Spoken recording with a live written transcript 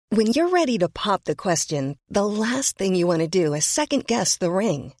When you're ready to pop the question, the last thing you want to do is second-guess the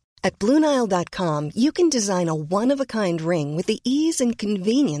ring. At BlueNile.com, you can design a one-of-a-kind ring with the ease and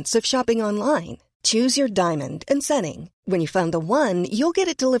convenience of shopping online. Choose your diamond and setting. When you find the one, you'll get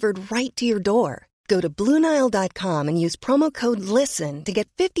it delivered right to your door. Go to BlueNile.com and use promo code LISTEN to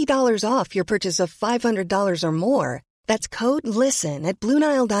get $50 off your purchase of $500 or more. That's code LISTEN at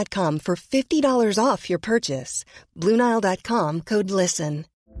BlueNile.com for $50 off your purchase. BlueNile.com, code LISTEN.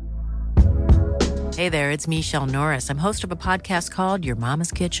 Hey there, it's Michelle Norris. I'm host of a podcast called Your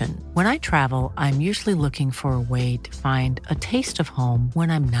Mama's Kitchen. When I travel, I'm usually looking for a way to find a taste of home when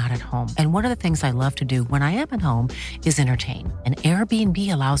I'm not at home. And one of the things I love to do when I am at home is entertain. And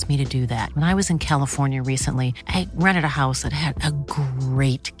Airbnb allows me to do that. When I was in California recently, I rented a house that had a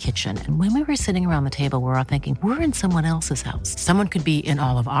great kitchen. And when we were sitting around the table, we were all thinking, we're in someone else's house. Someone could be in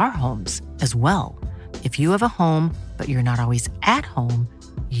all of our homes as well. If you have a home, but you're not always at home,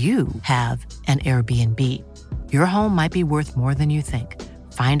 you have an Airbnb. Your home might be worth more than you think.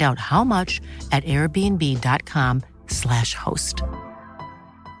 Find out how much at airbnb.com/host.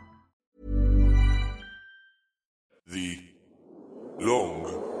 The long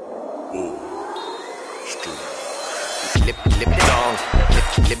ball street. Lip it long,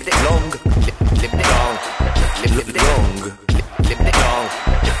 lip it long, lip it long, lip it long, lip it long,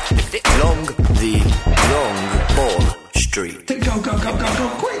 lip it long. The long ball street. Go,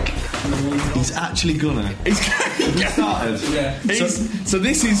 quick! He's actually gonna. He's started. Yeah. So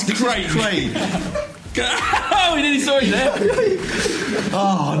this is Craig. Oh, he nearly saw you there.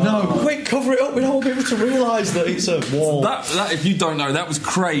 Oh no! Quick, cover it up. We don't want people to realise that it's a wall. That, if you don't know, that was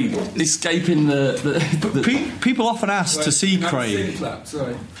Craig escaping the People often ask to see Craig.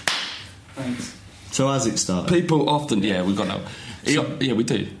 Sorry. Thanks. So has it started? People often, we've got no. Yeah, we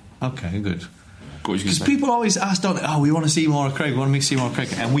do. Okay, good. Because people always ask, don't they? Oh, we want to see more of Craig. We want to see more of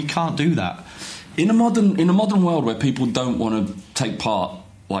Craig, and we can't do that in a modern world where people don't want to take part.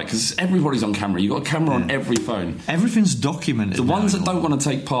 Like, because everybody's on camera. You've got a camera on every phone. Everything's documented. The ones that don't want to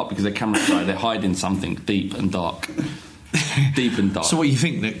take part because their camera's shy, they're hiding something deep and dark. Deep and dark. So what, you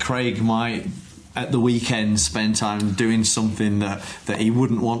think that Craig might, at the weekend, spend time doing something that he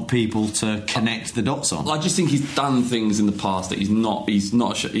wouldn't want people to connect the dots on? I just think he's done things in the past that he's not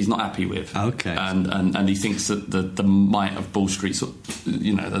happy with. Okay. And he thinks that the might of Ball Street,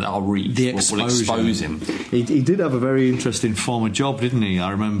 that our reach will expose him. He did have a very interesting former job, didn't he?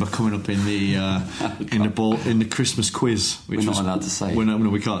 I remember coming up in the in the Christmas quiz. Which we're not allowed to say.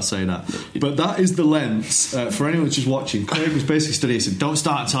 We can't say that. But that is the lengths. For anyone who's just watching, Craig was basically studying. He said, "Don't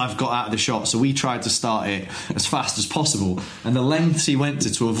start until I've got out of the shot." So we tried to start it as fast as possible, and the lengths he went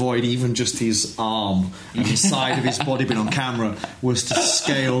to avoid even just his arm and the side of his body being on camera was to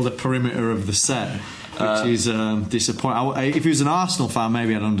scale the perimeter of the set, which is disappointing. If he was an Arsenal fan,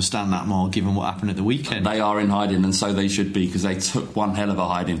 maybe I'd understand that more, given what happened at the weekend. They are in hiding, and so they should be, because they took one hell of a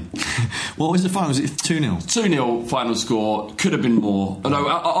hiding. What was the final? Was it 2-0? 2-0 final score. Could have been more. Although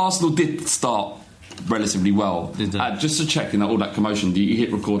Arsenal did start relatively well. Just to check, in all that commotion, do you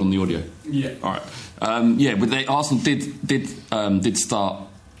hit record on the audio? Yeah. All right. Arsenal did start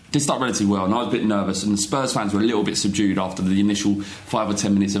relatively well, and I was a bit nervous, and the Spurs fans were a little bit subdued after the initial 5 or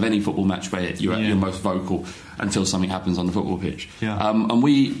 10 minutes of any football match where you're at your most vocal until something happens on the football pitch. Yeah. And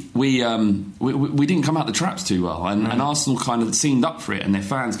we didn't come out the traps too well, and Arsenal kind of seemed up for it, and their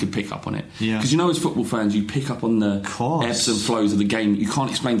fans could pick up on it. Because as football fans, you pick up on the ebbs and flows of the game. You can't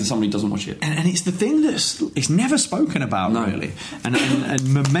explain to somebody who doesn't watch it. And it's the thing it's never spoken about, really. And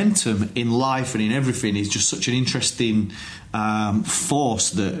momentum in life and in everything is just such an interesting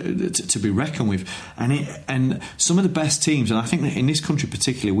force to be reckoned with, and some of the best teams, and I think that in this country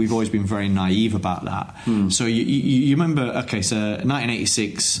particularly, we've always been very naive about that. So you remember,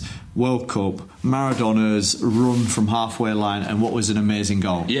 1986 World Cup, Maradona's run from halfway line, and what was an amazing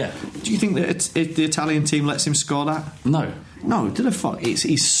goal. Yeah. Do you think that the Italian team lets him score that? No, to the fuck.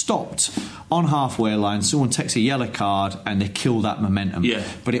 He's stopped on halfway line, someone takes a yellow card, and they kill that momentum. Yeah.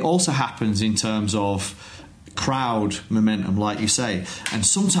 But it also happens in terms of crowd momentum, like you say, and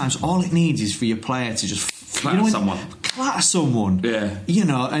sometimes all it needs is for your player to just clatter someone,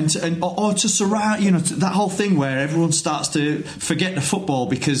 or to surround, that whole thing where everyone starts to forget the football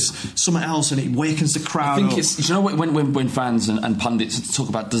because something else, and it wakens the crowd. I think it's when fans and pundits talk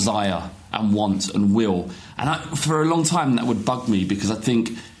about desire and want and will, and for a long time that would bug me, because I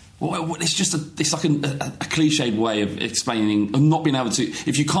think it's like a cliched way of explaining, of not being able to.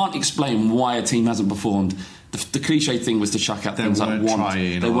 If you can't explain why a team hasn't performed, the cliche thing was to chuck out things like want.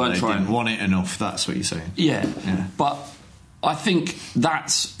 They weren't trying. Didn't want it enough. That's what you're saying. Yeah. But I think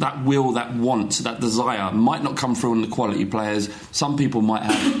that will, that want, that desire might not come through in the quality players. Some people might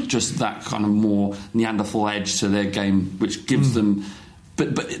have just that kind of more Neanderthal edge to their game, which gives them.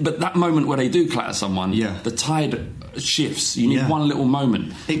 But that moment where they do clatter someone, the tide shifts. You need one little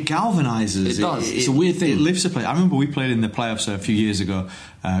moment. It galvanises. It does. It's a weird thing. It lifts the play. I remember we played in the playoffs a few years ago,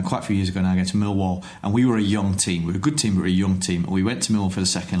 quite a few years ago now, against Millwall, and we were a young team. We were a good team, but we were a young team. And we went to Millwall for the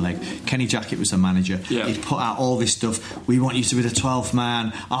second leg. Kenny Jackett was the manager. Yeah. He'd put out all this stuff. We want you to be the 12th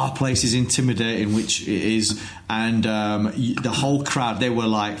man. Our place is intimidating, which it is. And the whole crowd, they were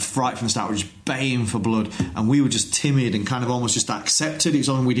like, right from the start, were just baying for blood. And we were just timid and kind of almost just accepted. It was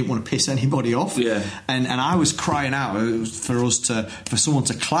only we didn't want to piss anybody off. Yeah. And I was crying out for someone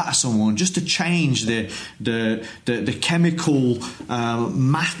to clatter someone, just to change the chemical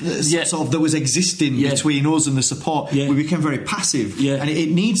sort of that was existing between us and the support. We became very passive, and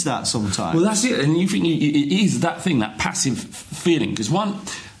it needs that sometimes. Well, that's it. And you think it is that thing, that passive feeling, because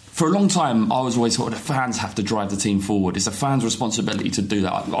for a long time, I was always thought the fans have to drive the team forward. It's a fan's responsibility to do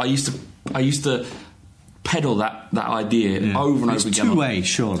that. I used to peddle that idea over and over again. It's two-way,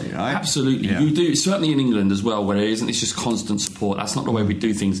 surely, right? Absolutely. Yeah. You do, certainly in England as well, where it isn't. It's just constant support. That's not the way we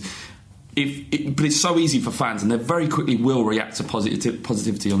do things. But it's so easy for fans, and they very quickly will react to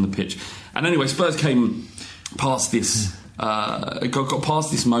positivity on the pitch. And anyway, Spurs came past this, got past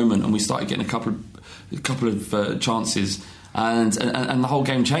this moment, and we started getting a couple of chances. And the whole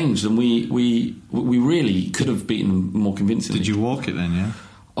game changed, and we really could have beaten them more convincingly. Did you walk it then? Yeah.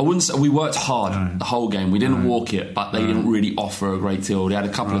 I wouldn't say we worked hard the whole game. We didn't walk it, but they didn't really offer a great deal. They had a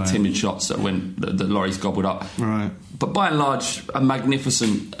couple of timid shots that Lloris gobbled up. Right. But by and large, a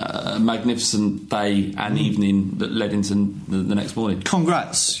magnificent day and evening that led into the next morning.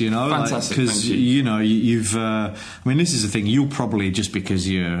 Congrats, Fantastic, because thank you. You've. I mean, this is the thing. You'll probably, just because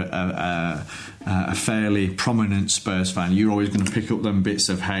you're a fairly prominent Spurs fan, you're always going to pick up them bits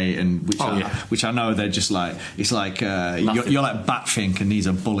of hate, and which I know they're just like, it's like you're like Batfink and these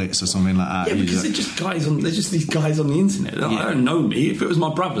are bullets or something like that. Yeah, because they're just these guys on the internet. They don't know me. If it was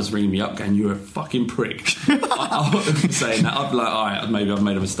my brothers ringing me up going, "You're a fucking prick," I wouldn't be saying that. I'd be like, all right, maybe I've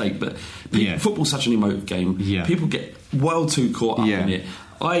made a mistake. But football's such an emotive game. Yeah. People get well too caught up in it.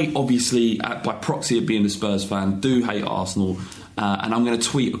 I obviously, by proxy of being a Spurs fan, do hate Arsenal, and I'm going to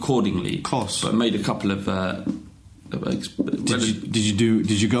tweet accordingly. Of course. But I made a couple of.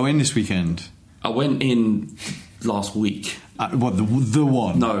 Did you go in this weekend? I went in last week. What, the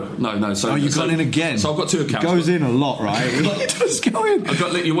one? No. So you've gone in again? So I've got two accounts. He goes in a lot, right? Just go in. I've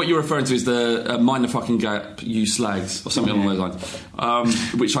got, what you're referring to is the Mind the Fucking Gap, you slags, or something along those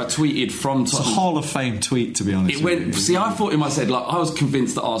lines, which I tweeted from... It's a Hall of Fame tweet, to be honest. It went... See, I thought in my head, I was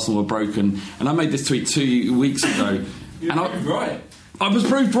convinced that Arsenal were broken, and I made this tweet 2 weeks ago. Right. I was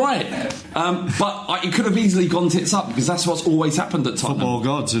proved right. But it could have easily gone tits up, because that's what's always happened at Tottenham. Football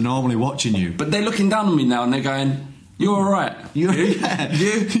gods are normally watching you. But they're looking down on me now, and they're going... You're all right. You?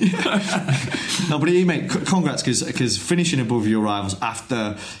 No, but mate, congrats, because finishing above your rivals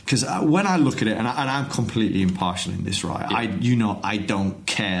after... Because when I look at it, and I'm completely impartial in this, right? I don't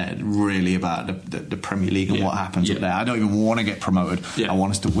care really about the Premier League and what happens up there. I don't even want to get promoted. I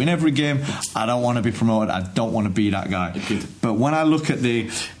want us to win every game. I don't want to be promoted. I don't want to be that guy. But when I look at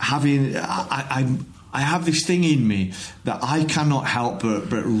I have this thing in me that I cannot help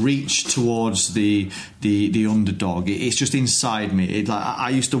but reach towards the underdog. It's just inside me. I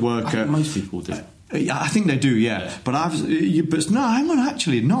used to work at... Most people do. I think they do, but I'm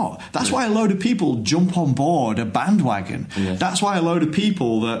actually not. That's why a load of people jump on board a bandwagon. That's why a load of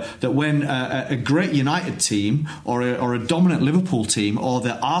people that when a great United team or a dominant Liverpool team or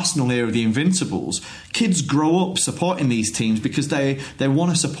the Arsenal era of the Invincibles, kids grow up supporting these teams because they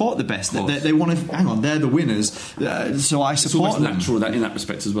want to support the best. They want to hang on. They're the winners, so I support them. It's natural that in that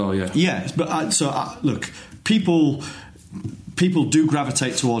respect as well. Yes, but look, people do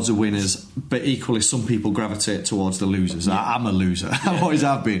gravitate towards the winners, but equally some people gravitate towards the losers. I'm a loser. I always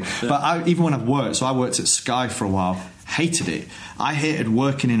have been. But even when I've worked, so I worked at Sky for a while, hated it. I hated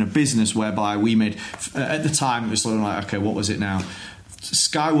working in a business whereby we made, at the time it was sort of like, okay, what was it now?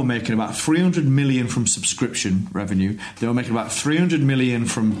 Sky were making about 300 million from subscription revenue. They were making about 300 million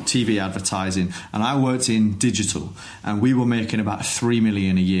from TV advertising, and I worked in digital, and we were making about 3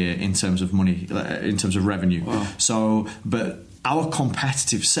 million a year in terms of money, in terms of revenue. Wow. So, but our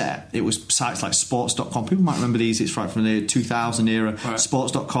competitive set, it was sites like sports.com. People might remember these. It's right from the 2000 era. Right.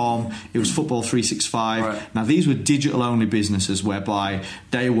 Sports.com. It was Football 365. Right. Now, these were digital-only businesses whereby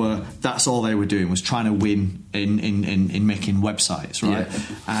that's all they were doing was trying to win in making websites, right? Yeah.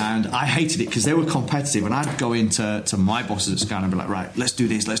 And I hated it because they were competitive, and I'd go into my bosses at Sky and I'd be like, right, let's do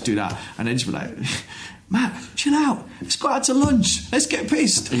this, let's do that. And they'd just be like... Matt, chill out. Let's go out to lunch. Let's get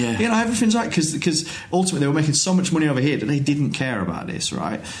pissed. Yeah. You know, everything's right because ultimately they were making so much money over here that they didn't care about this,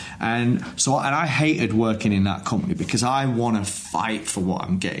 right? And I hated working in that company because I want to fight for what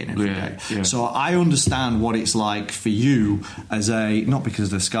I'm getting every day. Yeah. So I understand what it's like for you as not because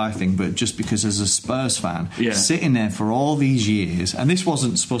of the Sky thing, but just because as a Spurs fan, sitting there for all these years, and this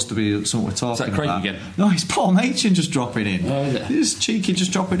wasn't supposed to be something we're talking Is that Craig about. again? No, it's Paul Machin just dropping in. Oh, is it? It's cheeky,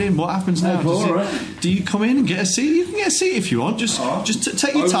 just drop it in. What happens now? Do you come in and get a seat? You can get a seat if you want. Just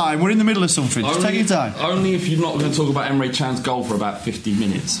take your time. We're in the middle of something. Just take your time. Only if you're not going to talk about Emre Can's goal for about 50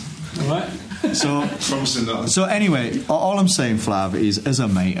 minutes. All right? So anyway, all I'm saying, Flav, is as a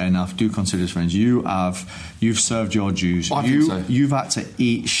mate, and I do consider us friends, you've served your dues. I think so. You've had to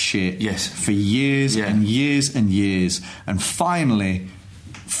eat shit for years and years and years, and finally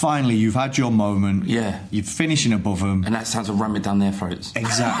you've had your moment. Yeah. You're finishing above them, And that's time to ram it down their throats.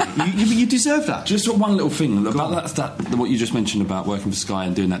 Exactly. you deserve that. Just one little thing about what you just mentioned about working for Sky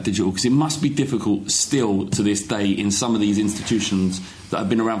and doing that digital, because it must be difficult still to this day in some of these institutions that have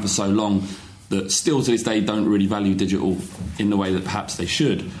been around for so long that still to this day don't really value digital in the way that perhaps they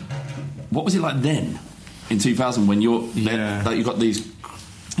should. What was it like then in 2000 when that you got these?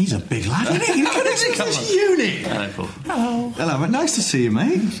 He's a big lad, isn't he? Look at this unit. Hello, mate. Nice to see you,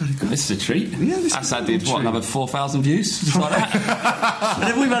 mate. This is a treat. Yeah, that did another 4,000 views? Something like that. And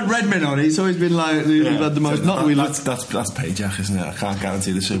if we've had Redmen on it, it's always been like we've had the most. That's payjack, isn't it? I can't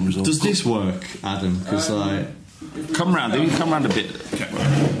guarantee the same results. Does this work, Adam? Because come round a bit.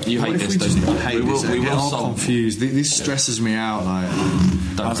 You hate this, don't you? I hate this. I get all confused. This stresses me out.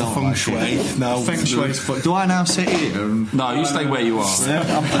 That's a feng shui. No, feng shui. Do I now sit here? No, you stay where you are.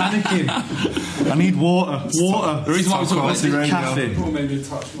 I'm panicking. I need water. The reason why we're talking about caffeine. Maybe a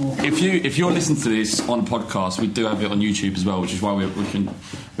touch more. If you're listening to this on podcast, we do have it on YouTube as well, which is why we're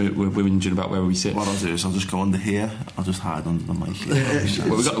whinging about where we sit. What I'll do is I'll just go under here. I'll just hide under the mic.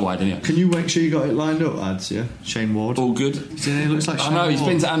 Well, we've got the wide, didn't you? Can you make sure you got it lined up, Ads? Yeah, Shane Ward. All good. He looks like Shane I know. He's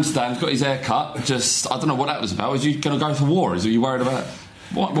Ward. been to Amsterdam. He's got his hair cut. I don't know what that was about. Was you going to go to war? Are you worried about?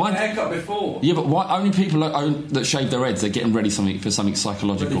 Why? Haircut before. Yeah, but why only people that shave their heads? They're getting ready for something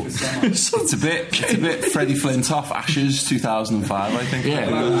psychological. It's a bit Freddie Flintoff, Ashes 2005, I think.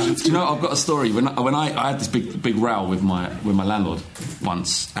 Yeah. Do you know? I've got a story. When I had this big row with my landlord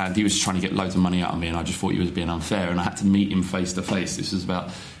once, and he was trying to get loads of money out of me, and I just thought he was being unfair, and I had to meet him face to face. This was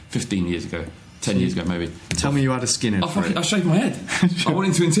about 15 years ago. 10 years ago, maybe. Tell me you had a skinhead. I shaved my head. I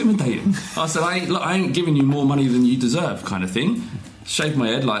wanted to intimidate him. I said, I ain't giving you more money than you deserve, kind of thing. Shaved my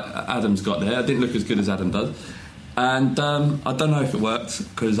head like Adam's got there. I didn't look as good as Adam does. And I don't know if it worked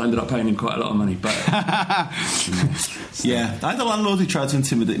because I ended up paying him quite a lot of money. But yeah, I had a landlord who tried to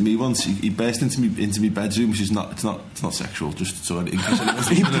intimidate me once. He burst into my bedroom, which is it's not sexual. Just so he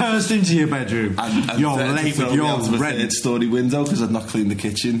burst into your bedroom. And you're late with your third story window because I'd not cleaned the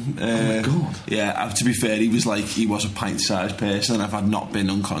kitchen. Oh my god! Yeah, to be fair, he was a pint-sized person, and if I'd not been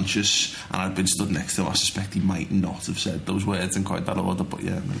unconscious and I'd been stood next to him, I suspect he might not have said those words in quite that order. But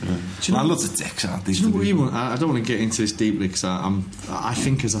yeah, landlords are dicks, aren't they? Do you know what you want? I don't want to get into this deeply because I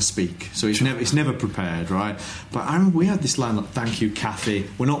think as I speak, so it's never prepared, right? But I remember we had this landlord. Thank you, Kathy.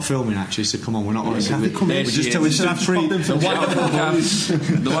 We're not filming actually, so come on, we're not on. Kathy, come in. We just tell us to free. The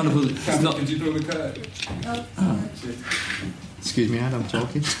wonderful. Could you do the curtain? Excuse me, Ad, I'm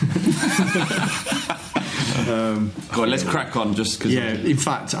talking. Go on, let's crack on just because. Yeah, in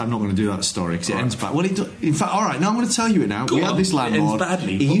fact, I'm not going to do that story because it ends bad. Well, in fact, all right, now I'm going to tell you it now. We had this landlord. It ends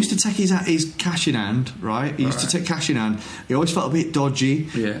badly. He used to take his cash in hand, right? He used to take cash in hand. He always felt a bit dodgy.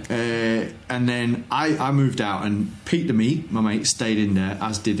 Yeah. And then I moved out, and Pete the Meat, my mate, stayed in there,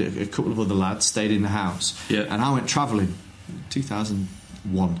 as did a couple of other lads, stayed in the house. Yeah. And I went travelling,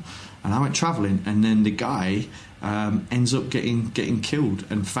 2001, and I went travelling, and then the guy. Ends up getting killed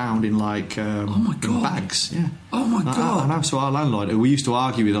and found in oh my god, in bags. Yeah. Oh my god. I know. So our landlord, who we used to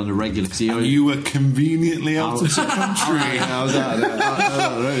argue with on the regular, because you were conveniently out of the country. I was out there.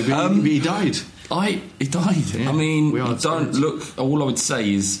 But he died. He died. Yeah. I mean, We are don't look. All I would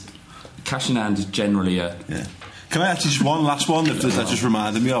say is, cash in hand is generally a. Yeah. Can I actually just one last one that just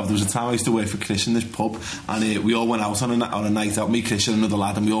reminded me of? There was a time I used to work for Chris in this pub, and we all went out on a night out. Me, Chris, and another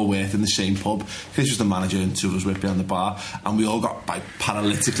lad, and we all worked in the same pub. Chris was the manager, and two of us worked behind the bar, and we all got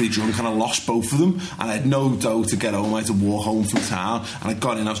paralytically drunk, and I lost both of them. And I had no dough to get home. I had to walk home from town, and I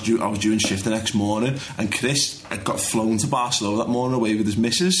got in. I was doing shift the next morning, and Chris had got flown to Barcelona that morning away with his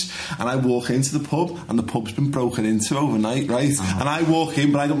missus. And I walk into the pub, and the pub's been broken into overnight, right? And I walk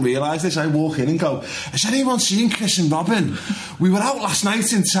in, but I don't realise this. I walk in and go, "Has anyone seen Chris and Robin? We were out last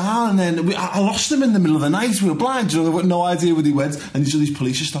night in town, and then I lost them in the middle of the night. We were blind, I've got no idea where they went." And these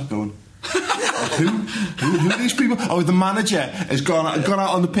police just start going. Who are these people? Oh, the manager has gone out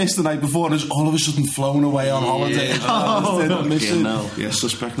on the piss the night before and has all of a sudden flown away on holiday. Yeah,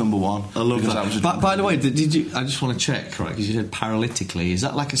 suspect number one. I love that. By the way, did you? I just want to check, right? Because you said paralytically. Is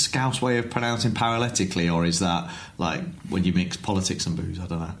that like a Scouse way of pronouncing paralytically, or is that like when you mix politics and booze? I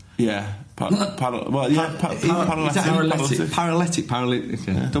don't know. Yeah. Paralytic. Okay.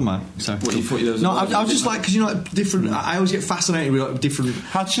 Don't mind. So, what you thought you was? No, I was just like, because you know, like, different. I always get fascinated with like, different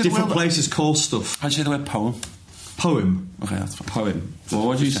places call stuff. How'd you say the word poem? Poem. Okay, that's fine. Poem. Well,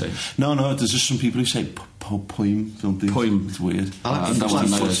 what do you say? No, there's just some people who say poem. Poem. It's weird. I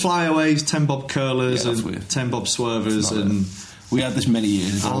like flyaways, 10 bob curlers, and 10 bob swervers, and. We had this many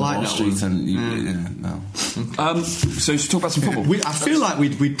years on like Wall Street, and no. So to talk about some football. I feel like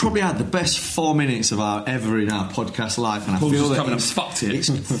we'd probably had the best 4 minutes of ever in our podcast life, and I feel that it's fucked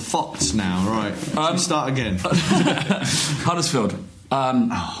now. Right, should we start again. Huddersfield.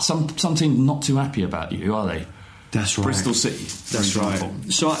 Some team not too happy about you, are they? That's right. Bristol City. That's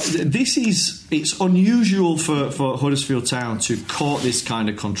right. So it's unusual for Huddersfield Town to court this kind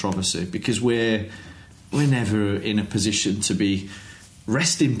of controversy because we're never in a position to be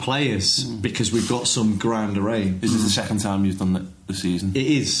resting players because we've got some grand array. Is this the second time you've done that this season? It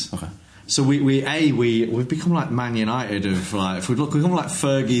is. Okay. So we've become like Man United of like, if we look, we've become like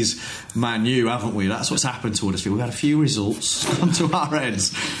Fergie's Man U, haven't we? That's what's happened to us. We've had a few results come to our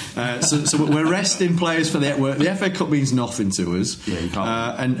heads. So we're resting players for the FA Cup means nothing to us. Yeah, you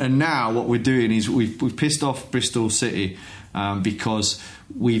can't. And now what we're doing is we've pissed off Bristol City because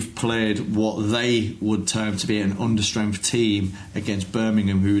we've played what they would term to be an understrength team against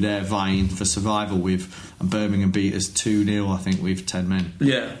Birmingham, who they're vying for survival with, and Birmingham beat us 2-0, I think, with 10 men.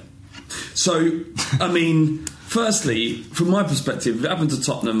 Yeah. So, I mean, firstly, from my perspective, if it happened to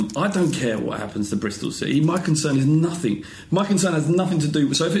Tottenham, I don't care what happens to Bristol City. My concern is nothing. My concern has nothing to do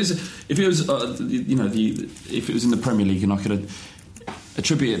with. So, if it was in the Premier League, and I could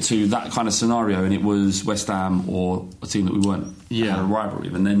attribute it to that kind of scenario, and it was West Ham or a team that we weren't had a rivalry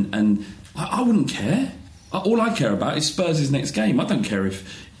with, and I wouldn't care. All I care about is Spurs' next game. I don't care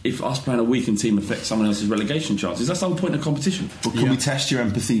if us playing a weakened team affects someone else's relegation chances. That's the whole point of competition. But can we test your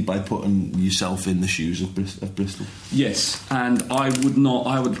empathy by putting yourself in the shoes of Bristol? Yes, and I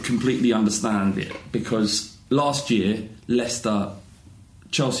would completely understand it, because last year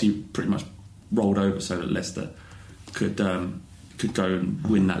Chelsea pretty much rolled over so that Leicester could go and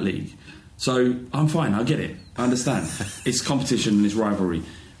win that league. So I'm fine, I get it, I understand. It's competition and it's rivalry.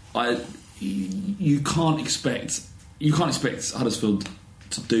 You can't expect Huddersfield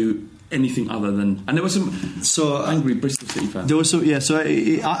to do anything other than, and there were some angry Bristol City fans. There was so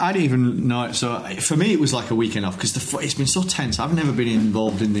I didn't even know it. So for me, it was like a weekend off because it's been so tense. I've never been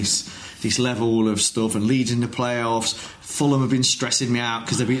involved in this level of stuff, and Leeds in the playoffs. Fulham have been stressing me out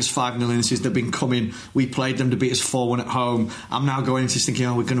because they beat us 5-0 in this. They've been coming. We played them to beat us 4-1 at home. I'm now going into this thinking,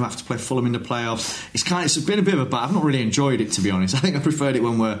 we're going to have to play Fulham in the playoffs. It's been a bit of a battle. I've not really enjoyed it, to be honest. I think I preferred it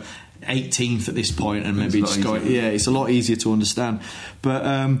when we're 18th at this point and maybe just going. Yeah, it's a lot easier to understand. But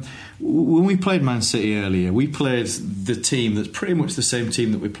when we played Man City earlier, we played the team that's pretty much the same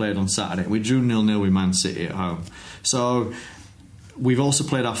team that we played on Saturday. We drew 0-0 with Man City at home. So we've also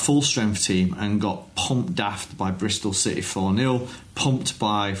played our full strength team and got pumped daft by Bristol City 4-0, pumped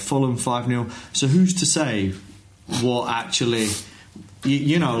by Fulham 5-0. So who's to say what actually,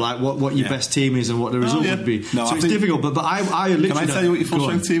 you know, like what your best team is and what the result would be. No, so it's difficult, but I literally... Can I tell you what your full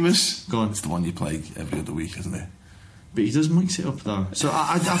strength team is? Go on. It's the one you play every other week, isn't it? But he does mix it up, though. So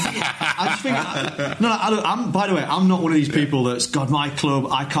I just think... by the way, I'm not one of these people that's, God, my club,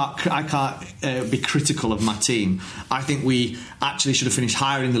 I can't be critical of my team. I think we actually should have finished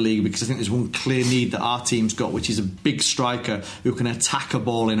higher in the league, because I think there's one clear need that our team's got, which is a big striker who can attack a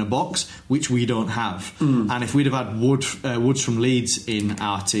ball in a box, which we don't have. And if we'd have had Woods from Leeds in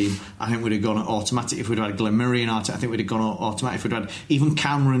our team, I think we'd have gone automatic. If we'd have had Glenn Murray in our team, I think we'd have gone automatic. If we'd had even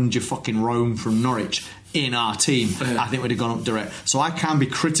Cameron Rome from Norwich in our team, I think we'd have gone up direct. So I can be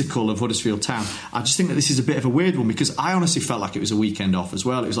critical of Huddersfield Town. I just think that this is a bit of a weird one, because I honestly felt like it was a weekend off as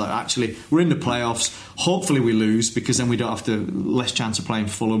well. It was like, actually, we're in the playoffs, hopefully we lose, because then we don't have to less chance of playing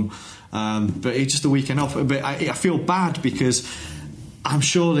Fulham, but it's just a weekend off. But I feel bad, because I'm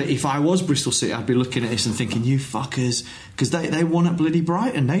sure that if I was Bristol City, I'd be looking at this and thinking, you fuckers, because they won at bloody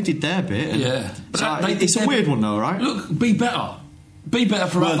Brighton, they did their bit. Yeah, So it's a weird one though, right? Look, be better. be better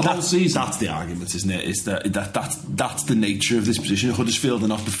throughout the whole season. That's the argument, isn't it? Is that's the nature of this position. Huddersfield are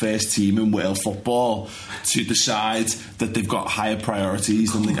not the first team in Wales football to decide that they've got higher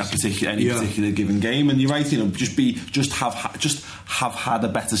priorities than any particular given game. And you're right, just have had a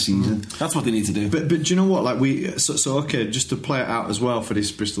better season. That's what they need to do. But do you know what? Like okay, just to play it out as well for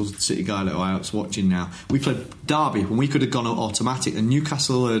this Bristol City guy that I was watching now. We played Derby when we could have gone automatic, and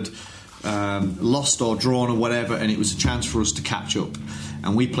Newcastle had lost or drawn or whatever, and it was a chance for us to catch up.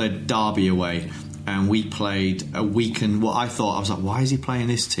 And we played Derby away, and we played a weakened. What I thought, I was like, why is he playing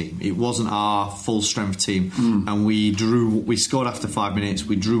this team? It wasn't our full strength team, and we drew. We scored after 5 minutes.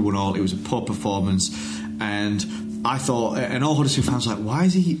 We drew 1-1. It was a poor performance, and I thought, and all Huddersfield fans were like,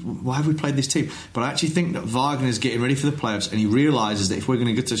 why have we played this team? But I actually think that Wagner's getting ready for the playoffs, and he realises that if we're going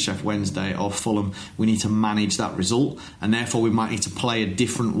to go to Sheffield Wednesday or Fulham, we need to manage that result, and therefore we might need to play a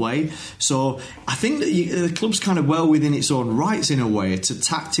different way. So I think that the club's kind of well within its own rights in a way to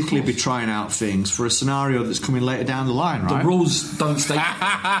tactically be trying out things for a scenario that's coming later down the line, right? The rules don't state.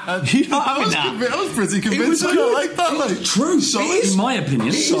 You're not having that. I was pretty convinced. I like that. It's true. In my opinion,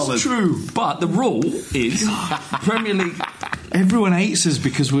 it is true. But the rule is Premier League. Everyone hates us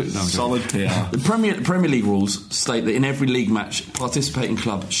because we're solid PR. The Premier League rules state that in every league match, participating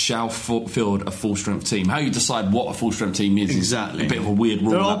club shall field a full strength team. How you decide what a full strength team is exactly a bit of a weird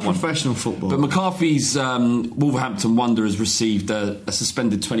rule. They're all professional football. But McCarthy's Wolverhampton Wanderers received a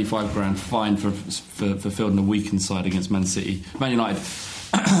suspended £25,000 fine for fielding a weakened side against Man United.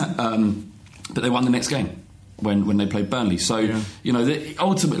 But they won the next game when they played Burnley. So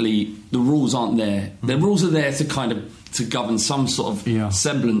ultimately the rules aren't there. The rules are there to kind of to govern some sort of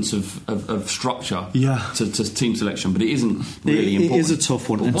semblance of structure to team selection, but it isn't really important. It is a tough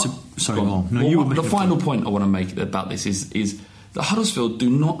one. The final point I want to make about this is that Huddersfield do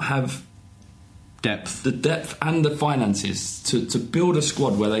not have the depth and the finances to build a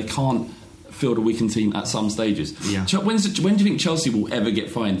squad where they can't field a weakened team at some stages. Yeah. When do you think Chelsea will ever get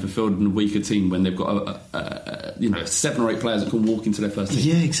fined for fielding a weaker team when they've got 7 or 8 players that can walk into their first team?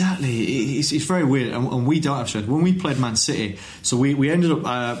 Yeah, exactly. It's very weird, and we don't have strength. When we played Man City, so we ended up.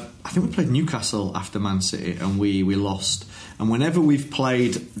 I think we played Newcastle after Man City, and we lost. And whenever we've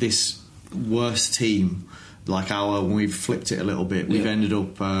played this worst team, like when we've flipped it a little bit, we've ended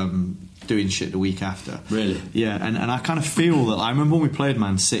up doing shit the week after. Really? Yeah, and I kind of feel that I remember when we played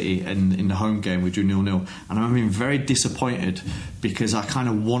Man City and in the home game we drew 0-0, and I remember being very disappointed because I kind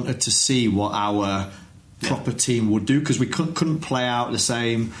of wanted to see what our proper team would do, because we couldn't play out the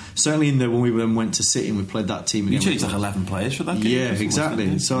same. Certainly when we then went to City and we played that team again. You changed like 11 players for that game. Yeah,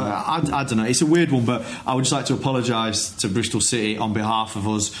 exactly. So I don't know. It's a weird one, but I would just like to apologise to Bristol City on behalf of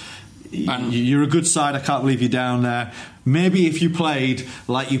us. You're a good side. I can't believe you're down there. Maybe if you played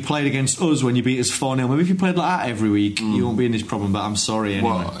like you played against us when you beat us 4-0, maybe if you played like that every week, you won't be in this problem. But I'm sorry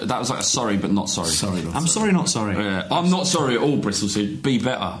anyway. Well, that was like a sorry but not sorry. I'm sorry, not sorry. Yeah. I'm not sorry at all, Bristol City. Be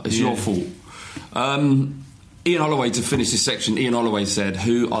better. It's your fault. Ian Holloway, to finish this section, Ian Holloway said,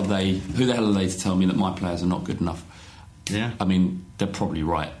 who the hell are they to tell me that my players are not good enough? Yeah. I mean, they're probably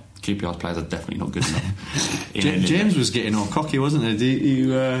right. QPR's players are definitely not good enough. James was getting all cocky, wasn't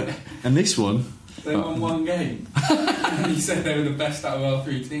he? And this one, they won one game. And he said they were the best out of our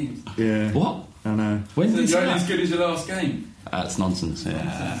 3 teams. Yeah. What? I know. When did he say that? As good as your last game? That's nonsense.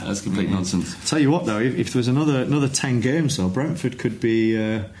 Yeah, that's complete nonsense. Tell you what, though, if there was another 10 games, though, Brentford could be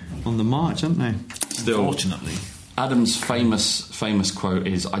on the march, aren't they? Still, unfortunately. Adam's famous quote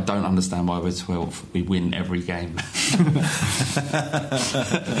is, "I don't understand why we're 12th. We win every game."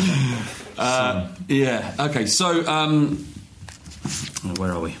 Yeah. Okay. So,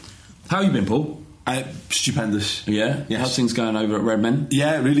 where are we? How have you been, Paul? Stupendous. Yeah. Yes. How's things going over at Redmen?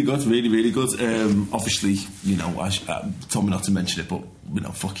 Yeah, really good. Really good. Obviously, I told me not to mention it, but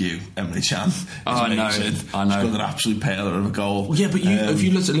fuck you, Emre Can. I know. She's got an absolute peeler of a goal. Yeah, but if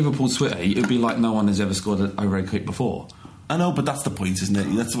you looked at Liverpool's Twitter, it would be like no one has ever scored an overhead kick before. I know, but that's the point, isn't it?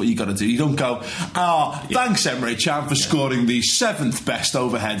 That's what you got to do. You don't go, thanks Emre Can for scoring the 7th best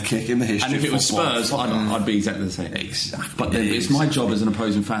overhead kick in the history of football. And if it was Spurs, I'd be exactly the same. Exactly. But it's my job as an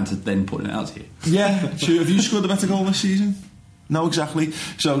opposing fan to then put it out to you. Yeah, sure. Have you scored a better goal this season? No, exactly.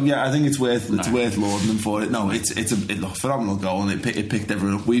 So yeah, I think it's worth lauding them for it. No, it's a phenomenal goal, and it picked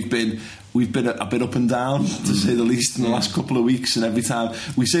everyone up. We've been a bit up and down, to say the least, in the last couple of weeks. And every time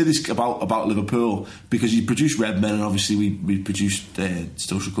we say this about Liverpool, because you produce Redmen, and obviously we produced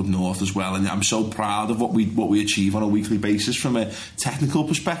Social Club North as well. And I'm so proud of what we achieve on a weekly basis from a technical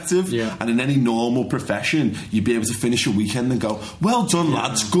perspective. Yeah. And in any normal profession, you'd be able to finish a weekend and go, "Well done,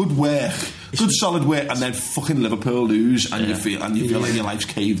 lads, good work." Good solid work, and then fucking Liverpool lose, and you feel you feel like your life's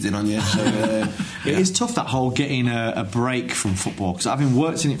caved in on you. So, It is tough, that whole getting a break from football, because having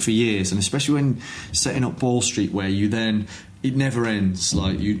worked in it for years, and especially when setting up Ball Street, where you then, it never ends.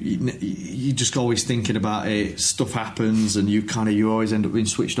 Like you just always thinking about it. Stuff happens, and you always end up being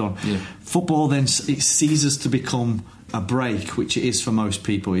switched on. Yeah. Football then, it ceases to become a break, which it is for most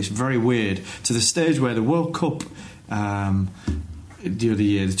people. It's very weird, to the stage where the World Cup. The other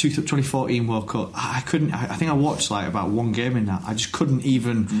year, the 2014 World Cup, I think I watched like about one game in that. I just couldn't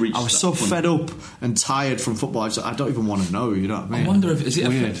even reach. I was so fed up and tired from football. I don't even want to know. You know what I mean? I wonder if it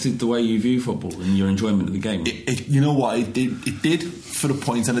affected the way you view football and your enjoyment of the game. You know what? It did for a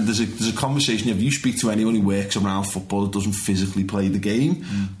point, and there's a conversation. If you speak to anyone who works around football that doesn't physically play the game,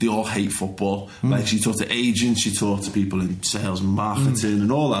 they all hate football. Like, you talk to agents, you talk to people in sales and marketing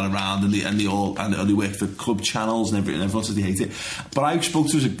and all that around, and they all work for club channels and everything. Everyone says they hate it. But I spoke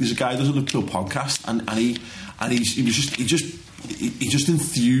to there's a guy who does a Liverpool podcast, and he just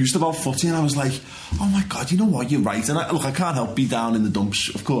enthused about footy, and I was like, oh my God, you know what, you're right. And I can't help be down in the dumps,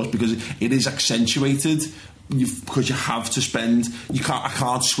 of course, because it is accentuated. Because you have to spend, I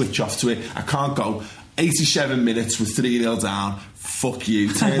can't switch off to it. I can't go 87 minutes with 3-0 down. Fuck you.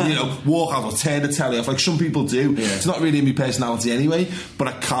 Walk out or turn the telly off like some people do. Yeah. It's not really in my personality anyway, but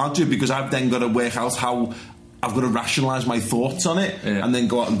I can't do it because I've then got to work out how I've got to rationalise my thoughts on it, and then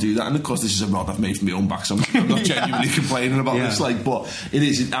go out and do that. And of course, this is a rod I've made from my own back, so I'm not genuinely complaining about this. But it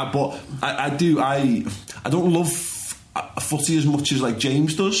is. But I don't love footy as much as like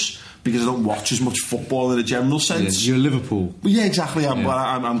James does, because I don't watch as much football in a general sense. You're Liverpool. Well, yeah, exactly.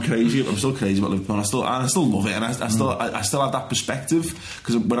 I'm crazy. I'm still crazy about Liverpool. And I still love it, and I still have that perspective,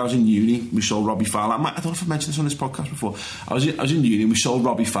 because when I was in uni, we sold Robbie Fowler. I don't know if I've mentioned this on this podcast before. I was in uni, and we sold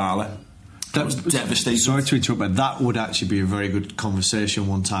Robbie Fowler. That was devastating. Sorry to interrupt, but that would actually be a very good conversation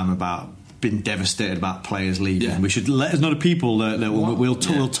one time about being devastated about players leaving. Yeah. We should let us know the people that we'll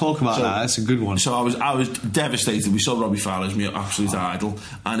talk about that. That's a good one. So I was devastated. We saw Robbie Fowler as my absolute idol,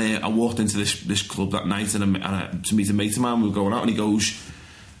 and I walked into this club that night to meet a mate of mine. We were going out, and he goes,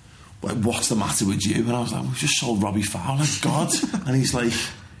 well, what's the matter with you? And I was like, we've just sold Robbie Fowler, God. And he's like,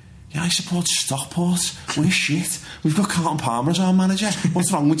 yeah, I support Stockport. We're shit. We've got Carlton Palmer as our manager.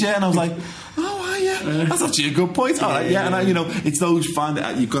 What's wrong with you? And I was like, oh, yeah, that's actually a good point. All right, yeah. And it's those you've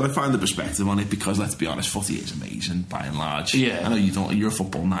got to find the perspective on it, because let's be honest, footy is amazing by and large. Yeah, I know you don't. You're a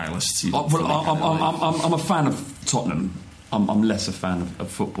football nihilist. I'm a fan of Tottenham. I'm less a fan of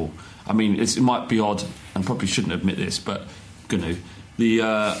football. I mean, it might be odd, and probably shouldn't admit this, but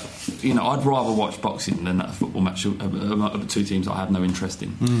I'd rather watch boxing than a football match of two teams I have no interest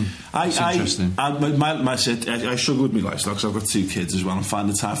in. Interesting. I struggle with my lifestyle because I've got two kids as well and find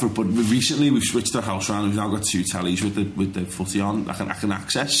the time for it. But recently we've switched the house around. We've now got two tellies with the footy on. I can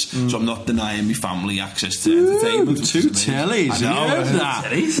access, so I'm not denying my family access to entertainment. Two tellies. I know that.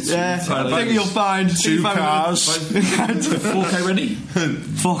 Tellies? Yeah, I think you'll find two cars. 4K ready.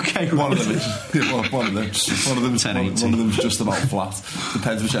 4K ready. One of them is. One of them's just about flat.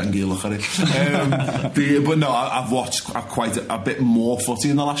 Depends which angle you look at it. But no, I've watched quite a bit more footy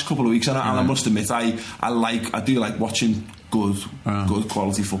in the last couple of weeks, and I must admit, I do like watching good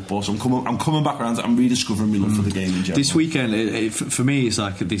quality football. So I'm coming back around. I'm rediscovering my love for the game in general. This weekend, for me, it's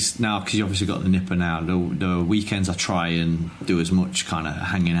like this now, because you obviously got the nipper now. The weekends I try and do as much kind of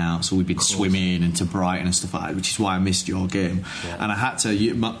hanging out. So we've been swimming into Brighton and stuff like that, which is why I missed your game. Yeah. And I had to.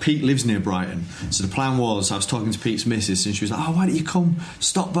 Pete lives near Brighton, so the plan was, I was talking to Pete's missus, and she was like, "Oh, why don't you come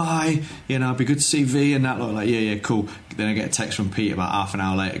stop by? It'd be good to see V and that." Like, yeah, cool. Then I get a text from Pete about half an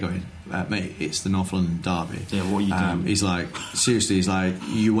hour later going, mate, it's the North London derby. Yeah, what are you doing? He's like, seriously,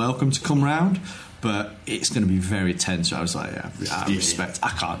 you're welcome to come round, but it's going to be very tense. I was like, respect, I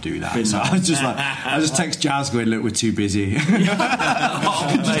can't do that. So I was just like, I just text Jazz going, look, we're too busy. You know what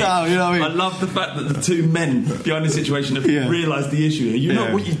I mean? I love the fact that the two men behind the situation have realised the issue. You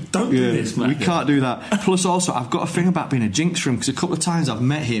know what, you don't do this, man. We can't do that. Plus also, I've got a thing about being a jinx for him, because a couple of times I've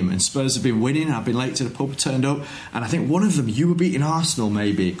met him and Spurs have been winning, and I've been late to the pub, turned up, and I think one of them, you were beating Arsenal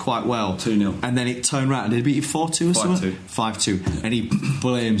maybe quite well. 2-0. And then it turned round, and did he beat you 4-2 or something? 5-2. And he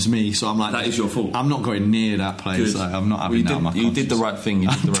blames me, so I'm like, that is your fault. I'm not going near that place. Like, I'm not having that on my conscience. You did the right thing.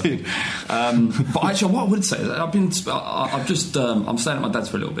 But actually, what I would say is I'm staying at my dad's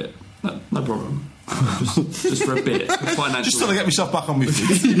for a little bit. No problem. Just for a bit. Just trying to get myself back on my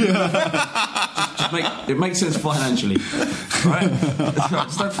feet. It makes sense financially, right?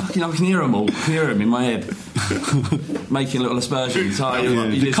 Just don't fucking. I can hear them all. I can hear them in my head, making little aspersions.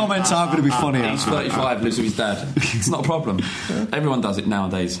 The comments are going to be funny. He's 35, lives with his dad. It's not a problem. Everyone does it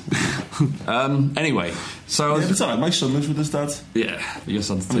nowadays. Anyway, so it's alright. My son lives with his dad. Yeah, your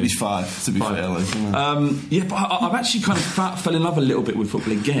son's too. He's 5. To be fair, but I've actually kind of fell in love a little bit with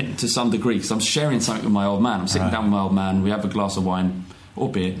football again to some degree because I'm sharing something with my old man. I'm sitting down with my old man. We have a glass of wine or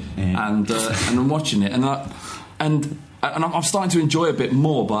beer, and I'm watching it, and I'm starting to enjoy it a bit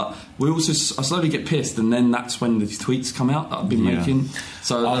more. But I slowly get pissed, and then that's when the tweets come out that I've been making.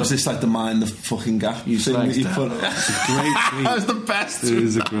 So is this like the mind the fucking gap you sing that you put? It's a great tweet. That was the best. It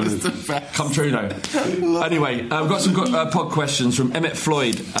is a great. Come true though. Anyway, I've got some pod questions from Emmett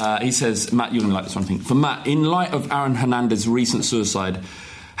Floyd. He says, Matt, you're going to like this one, I think. For Matt, in light of Aaron Hernandez's recent suicide,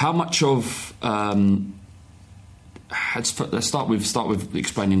 how much of let's start with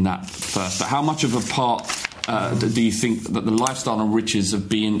explaining that first. But how much of a part do you think that the lifestyle and riches of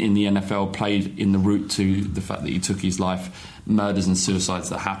being in the NFL played in the route to the fact that he took his life, murders and suicides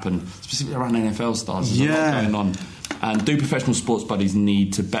that happen, specifically around NFL stars? There's a lot going on. And do professional sports buddies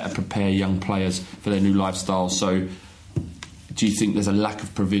need to better prepare young players for their new lifestyle? So do you think there's a lack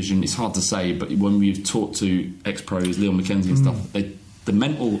of provision? It's hard to say, but when we've talked to ex-pros, Leon McKenzie and stuff, the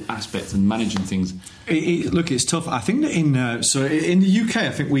mental aspect and managing things. Look, it's tough. I think that in the UK,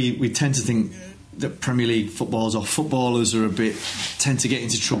 I think we tend to think that Premier League footballers or footballers are tend to get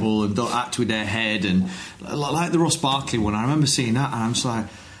into trouble and don't act with their head, and like the Ross Barkley one. I remember seeing that, and I'm just like,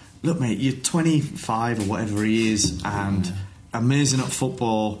 look, mate, you're 25 or whatever he is, and amazing at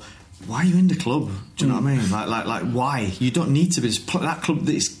football. Why are you in the club? Do you know what I mean? Like, why? You don't need to be that club.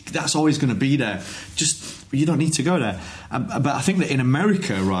 That's always going to be there. You don't need to go there. But I think that in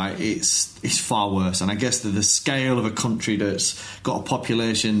America, right, it's far worse. And I guess the scale of a country that's got a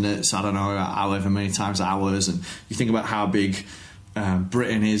population that's, I don't know, however many times ours, and you think about how big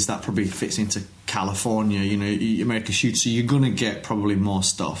Britain is, that probably fits into California. You know, America shoots, so you're going to get probably more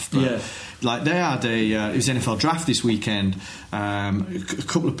stuff. But like they had it was NFL draft this weekend. A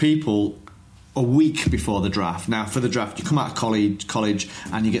couple of people a week before the draft. Now, for the draft, you come out of college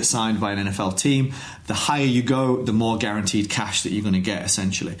and you get signed by an NFL team. The higher you go, the more guaranteed cash that you're going to get,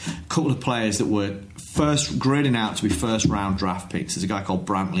 essentially. A couple of players that were grading out to be first-round draft picks. There's a guy called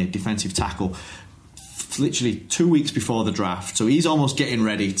Brantley, a defensive tackle, literally 2 weeks before the draft. So he's almost getting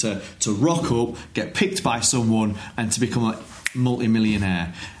ready to rock up, get picked by someone, and to become a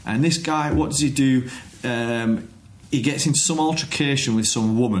multi-millionaire. And this guy, what does he do? He gets into some altercation with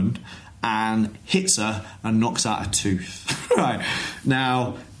some woman and hits her and knocks out a tooth. Right.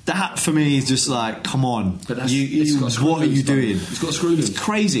 Now, that for me is just like, come on, what are you doing? It's got a screw loose. It's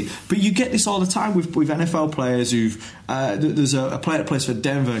crazy. But you get this all the time with NFL players who've there's a player that plays for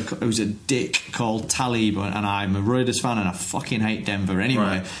Denver who's a dick called Talib, and I'm a Raiders fan and I fucking hate Denver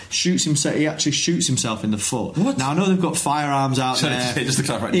anyway. Right. He actually shoots himself in the foot. What? Now I know they've got firearms out there. Just to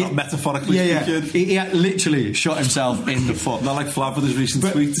clarify, not metaphorically speaking. He literally shot himself in the foot. Not like Flav with his recent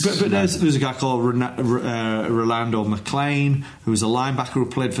tweets. But there's a guy called Rolando McClain, who was a linebacker who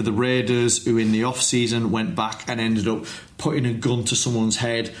played for the Raiders, who in the off season went back and ended up putting a gun to someone's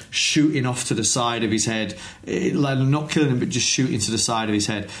head, shooting off to the side of his head, like not killing him but just shooting to the side of his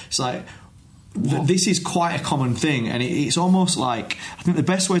head. It's like, this is quite a common thing, and it's almost like, I think the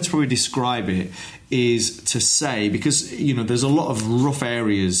best way to probably describe it is to say, because there's a lot of rough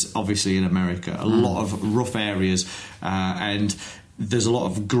areas obviously in America, a lot of rough areas, and there's a lot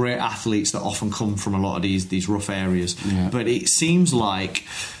of great athletes that often come from a lot of these rough areas. But it seems like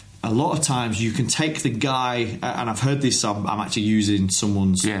a lot of times you can take the guy, and I've heard this, I'm actually using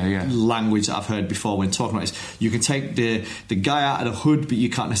someone's language that I've heard before when talking about this. You can take the guy out of the hood, but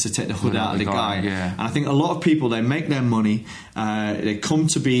you can't necessarily take the hood out of the guy. And I think a lot of people, they make their money, they come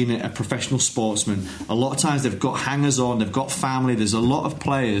to being a professional sportsman. A lot of times they've got hangers on, they've got family. There's a lot of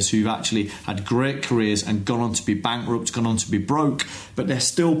players who've actually had great careers and gone on to be bankrupt, gone on to be broke, but they're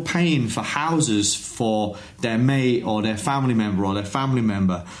still paying for houses for their mate or their family member or their family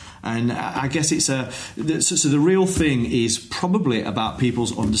member. And I guess it's so the real thing is probably about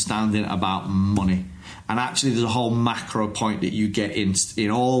people's understanding about money. And actually there's a whole macro point that you get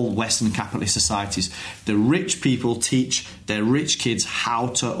in all Western capitalist societies. The rich people teach their rich kids how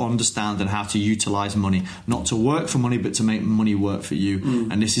to understand and how to utilise money. Not to work for money, but to make money work for you.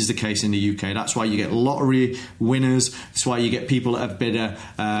 And this is the case in the UK. That's why you get lottery winners. That's why you get people that have been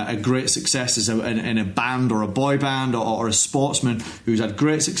a great success as in a band or a boy band or a sportsman who's had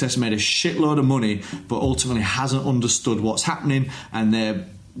great success, made a shitload of money, but ultimately hasn't understood what's happening, and they're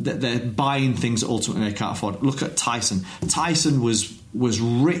buying things that ultimately they can't afford. Look at Tyson. Tyson was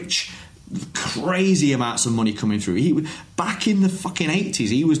rich, crazy amounts of money coming through. Back in the fucking 80s,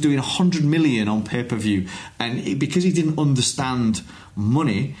 he was doing 100 million on pay-per-view, and because he didn't understand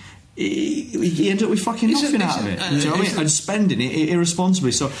money, he ended up with fucking nothing out of it. Do you know what I mean? And spending it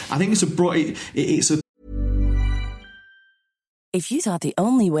irresponsibly. So I think it's a If you thought the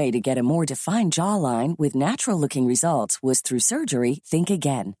only way to get a more defined jawline with natural-looking results was through surgery, think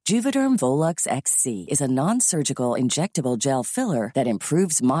again. Juvederm Volux XC is a non-surgical injectable gel filler that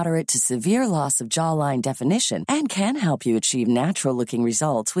improves moderate to severe loss of jawline definition and can help you achieve natural-looking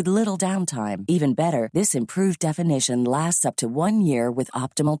results with little downtime. Even better, this improved definition lasts up to 1 year with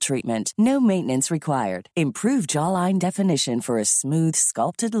optimal treatment. No maintenance required. Improve jawline definition for a smooth,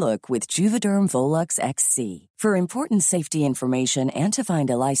 sculpted look with Juvederm Volux XC. For important safety information and to find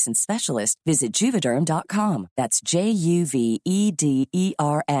a licensed specialist, visit Juvederm.com. That's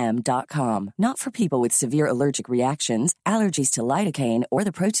JUVEDERM.com. Not for people with severe allergic reactions, allergies to lidocaine, or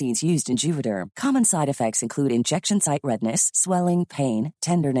the proteins used in Juvederm. Common side effects include injection site redness, swelling, pain,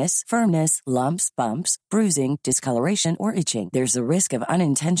 tenderness, firmness, lumps, bumps, bruising, discoloration, or itching. There's a risk of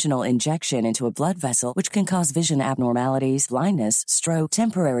unintentional injection into a blood vessel, which can cause vision abnormalities, blindness, stroke,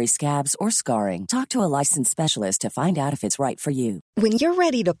 temporary scabs, or scarring. Talk to a licensed specialist to find out if it's right for you. When you're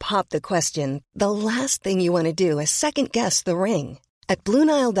ready to pop the question, the last thing you want to do is second-guess the ring. At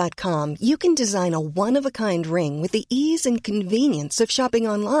BlueNile.com, you can design a one-of-a-kind ring with the ease and convenience of shopping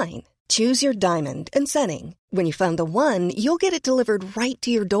online. Choose your diamond and setting. When you find the one, you'll get it delivered right to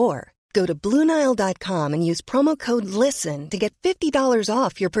your door. Go to BlueNile.com and use promo code LISTEN to get $50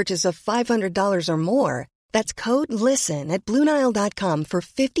 off your purchase of $500 or more. That's code LISTEN at BlueNile.com for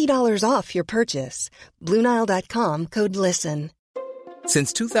 $50 off your purchase. BlueNile.com, code LISTEN.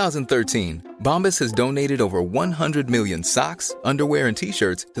 Since 2013, Bombas has donated over 100 million socks, underwear, and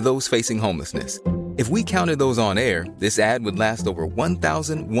T-shirts to those facing homelessness. If we counted those on air, this ad would last over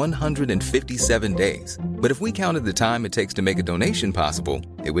 1,157 days. But if we counted the time it takes to make a donation possible,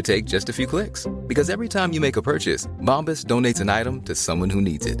 it would take just a few clicks. Because every time you make a purchase, Bombas donates an item to someone who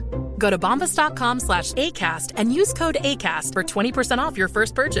needs it. Go to bombas.com/ACAST and use code ACAST for 20% off your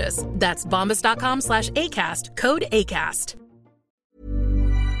first purchase. That's bombas.com/ACAST, code ACAST.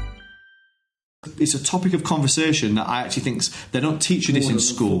 It's a topic of conversation that I actually think they don't teach you this in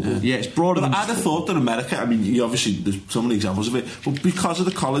school. Yeah, it's broader than I'd have thought that America, I mean, obviously there's so many examples of it, but because of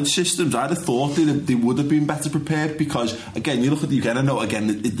the college systems, I'd have thought they would have been better prepared because, again, you look at the UK, and I know,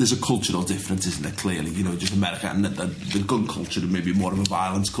 again, there's a cultural difference, isn't there, clearly, you know, just America and the gun culture and maybe more of a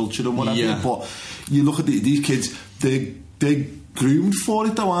violence culture and whatever, yeah. But you look at these kids, they're groomed for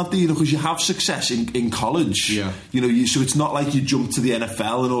it though, aren't they? You know, because you have success in college. Yeah. You know, so it's not like you jump to the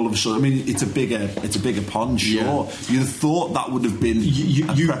NFL and all of a sudden. I mean, it's a bigger pond. Sure. Yeah. You'd have thought that would have been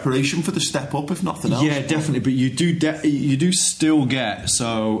preparation for the step up, if nothing else. Yeah, definitely. But you do still get.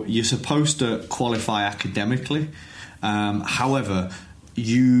 So you're supposed to qualify academically. However,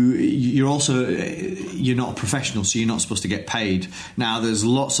 you're not a professional, so you're not supposed to get paid. Now there's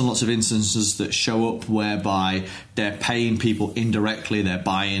lots and lots of instances that show up whereby they're paying people indirectly, they're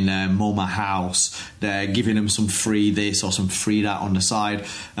buying their mum a house, they're giving them some free this or some free that on the side,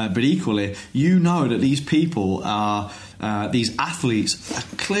 but equally you know that these people are these athletes are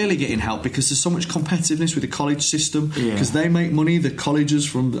clearly getting help because there's so much competitiveness with the college system because they make money, the colleges,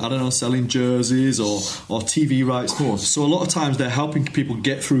 from, I don't know, selling jerseys or TV rights. Of course. So a lot of times they're helping people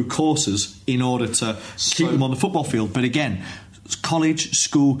get through courses in order to keep them on the football field. But again, college,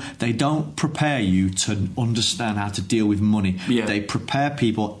 school, they don't prepare you to understand how to deal with money. Yeah. They prepare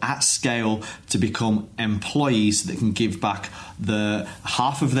people at scale to become employees that can give back the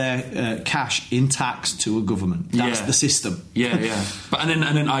half of their cash in tax to a government. That's the system. Yeah. But and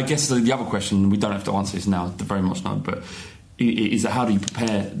then I guess the other question, we don't have to answer this now, very much not, but is that how do you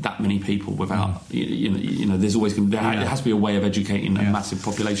prepare that many people without you know there's always there has to be a way of educating a massive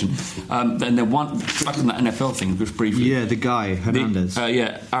population. And then one back on that NFL thing just briefly, the guy Hernandez,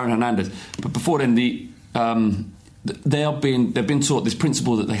 Aaron Hernandez, but before then they've been taught this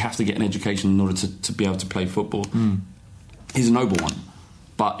principle that they have to get an education in order to be able to play football. Is a noble one,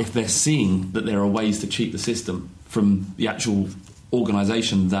 but if they're seeing that there are ways to cheat the system from the actual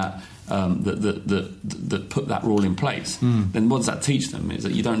organisation that put that rule in place, then what does that teach them? Is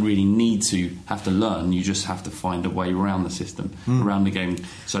that you don't really need to have to learn, you just have to find a way around the system, around the game,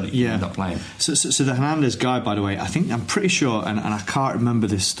 so that you end up playing. So the Hernandez guy, by the way, I'm pretty sure, and I can't remember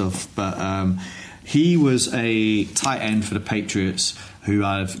this stuff, but he was a tight end for the Patriots who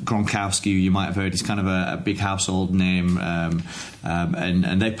had Gronkowski, who you might have heard. He's kind of a big household name,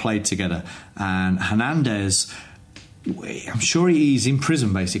 and they played together. And Hernandez I'm sure he's in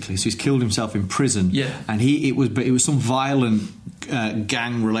prison basically, so he's killed himself in prison. Yeah. And it was some violent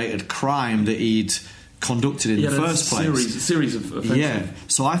gang-related crime that he'd conducted in the first place. Series of offences. Yeah.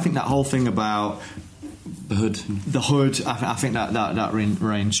 So I think that whole thing about the hood, I think that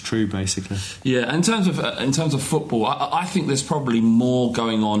reigns true basically. Yeah. In terms of football, I think there's probably more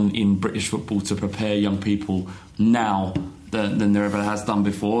going on in British football to prepare young people now than there ever has done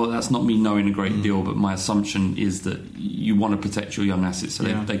before. That's not me knowing a great deal, but my assumption is that you want to protect your young assets, so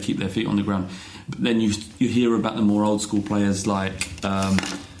they keep their feet on the ground. But then you hear about the more old school players like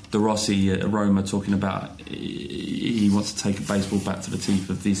De Rossi at Roma talking about he wants to take a baseball bat to the teeth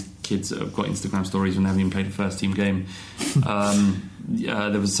of these kids that have got Instagram stories when they haven't even played a first team game.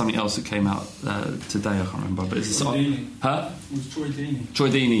 There was something else that came out today, I can't remember, but it's Troy Deeney. Huh? It was Troy Deeney. Troy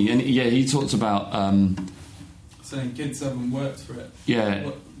Deeney, and he talks about saying kids haven't worked for it. Yeah.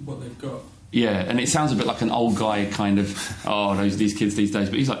 What they've got. Yeah, and it sounds a bit like an old guy kind of, these kids these days,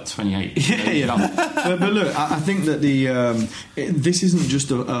 but he's like 28. Yeah. But look, I think that this isn't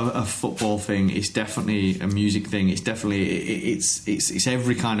just a football thing. It's definitely a music thing. It's definitely it's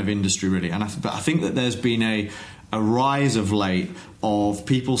every kind of industry really. But I think that there's been a rise of late of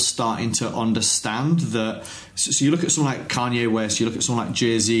people starting to understand that. So you look at someone like Kanye West, you look at someone like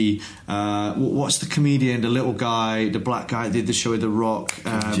Jay-Z, what's the comedian, the little guy, the black guy that did the show with The Rock?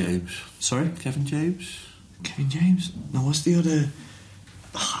 Kevin James. Sorry? Kevin James? Kevin James? No, what's the other...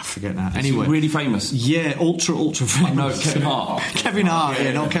 I forget now. Anyway, really famous. Yeah, ultra famous. No, Kevin Hart. Kevin Hart,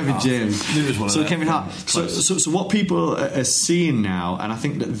 not Kevin James. So Kevin Hart. So what people are seeing now, and I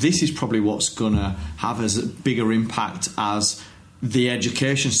think that this is probably what's going to have as a bigger impact as the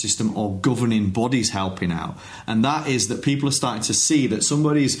education system or governing bodies helping out, and that is that people are starting to see that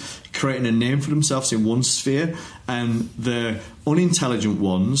somebody's creating a name for themselves in one sphere, and the unintelligent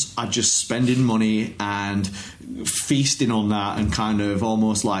ones are just spending money and feasting on that and kind of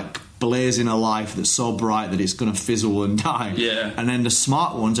almost like blazing a life that's so bright that it's going to fizzle and die. Yeah. And then the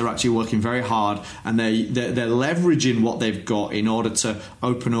smart ones are actually working very hard, and they're leveraging what they've got in order to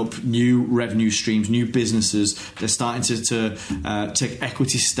open up new revenue streams, new businesses. They're starting to take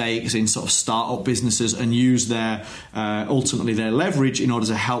equity stakes in sort of start-up businesses and use their ultimately their leverage in order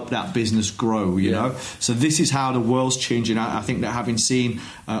to help that business grow, you know? So this is how the world's changing. I think that having seen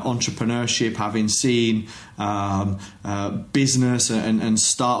entrepreneurship, having seen business and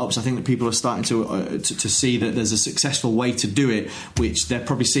startups, I think that people are starting to see that there's a successful way to do it, which they're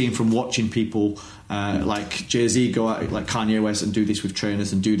probably seeing from watching people like Jay-Z go out, like Kanye West, and do this with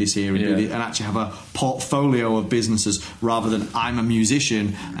trainers and do this here and do this, and actually have a portfolio of businesses rather than I'm a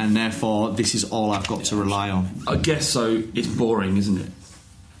musician and therefore this is all I've got to rely on. I guess so. It's boring, isn't it?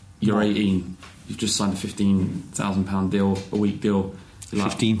 You're 18. You've just signed a £15,000 deal, a week deal.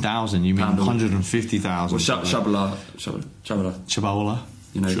 15,000? You mean 150,000? Well, Shabalala.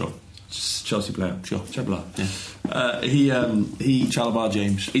 You know, sure. Chelsea player. Sure. Shabalala. Yeah. He Chalabar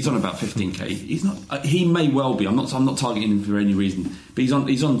James. He's on about 15k. He's not. He may well be. I'm not targeting him for any reason. But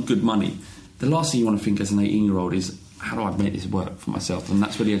he's on good money. The last thing you want to think as an 18-year-old is, how do I make this work for myself? And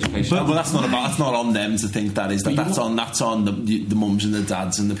that's where the education. But that's not about. It's not on them to think that is. That's on the mums and the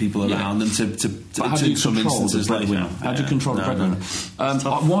dads and the people around them to how do you some control instances the breadwinner? How do you control the breadwinner?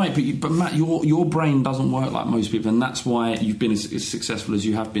 Why? But Matt, your brain doesn't work like most people, and that's why you've been as successful as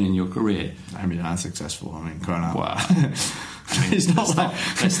you have been in your career. I mean, I'm successful. I mean, crying out. Wow. It's not like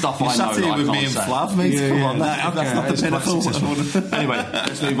there's stuff I know that I with can't me and say. Flav, mate. Come on, that's not the pinnacle. Anyway,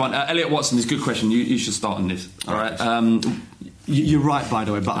 let's move on. Elliot Watson, is a good question. You should start on this. All right. You're right, by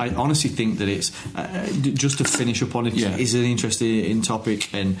the way, but I honestly think that it's just to finish up on it. Is an interesting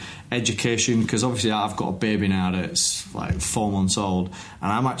topic in education, because obviously I've got a baby now that's like 4 months old, and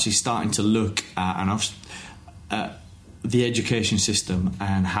I'm actually starting to look at the education system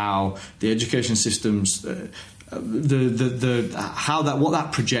and how the education systems. What that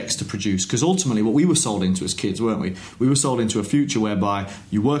projects to produce, because ultimately what we were sold into as kids, weren't we? We were sold into a future whereby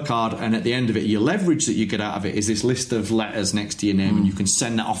you work hard, and at the end of it, your leverage that you get out of it is this list of letters next to your name, and you can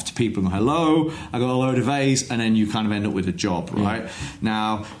send that off to people and go, hello, I got a load of A's, and then you kind of end up with a job, right?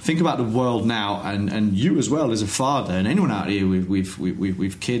 Now think about the world now, and you as well as a father, and anyone out here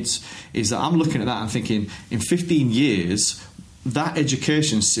with kids, is that I'm looking at that and thinking, in 15 years, that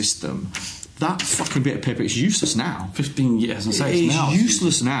education system, that fucking bit of paper is useless now. 15 years, and say it's now.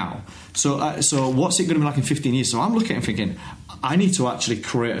 useless now. So what's it going to be like in 15 years? So I'm looking at it and thinking, I need to actually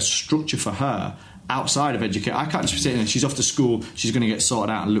create a structure for her outside of education. I can't just be sitting there, she's off to school, she's going to get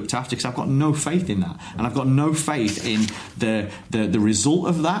sorted out and looked after, because I've got no faith in that, and I've got no faith in the result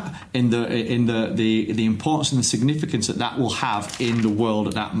of that, in the importance and the significance that will have in the world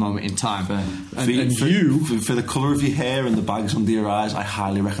at that moment in time. For the colour of your hair and the bags under your eyes, I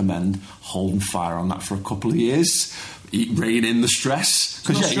highly recommend holding fire on that for a couple of years. Rein in the stress,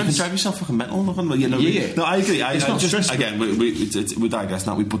 because you can drive yourself fucking mental. No, I agree. I just again, we digress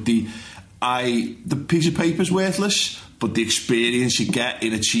now. But the piece of paper's worthless, but the experience you get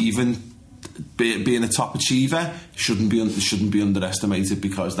in achieving, being a top achiever, shouldn't be underestimated,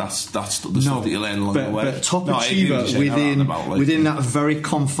 because that's the stuff that you learn along the way. But top achiever within that very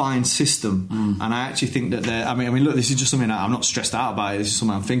confined system, and I actually think that I mean, look, this is just something that I'm not stressed out about. This is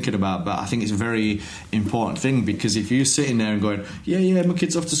something I'm thinking about, but I think it's a very important thing, because if you're sitting there and going, yeah, my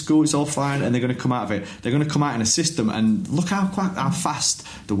kid's off to school, it's all fine, and they're going to come out of it, they're going to come out in a system, and look how fast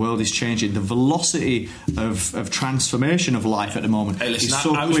the world is changing. The velocity of transformation of life at the moment. Hey,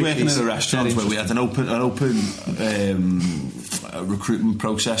 listen, I was working in a restaurant where we had an open recruitment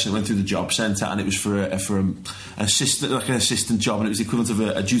process, and went through the job centre, and it was for an assistant job, and it was the equivalent of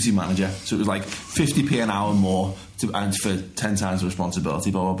a duty manager, so it was like 50p an hour more and for 10 times the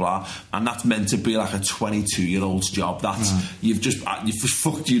responsibility, blah blah blah, and that's meant to be like a 22-year-old's job. That's you've just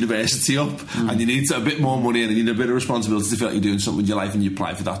fucked university up, and you need a bit more money and you need a bit of responsibility to feel like you're doing something in your life, and you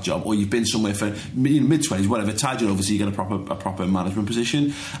apply for that job, or you've been somewhere for mid-20s, whatever, tied you over so you get a proper management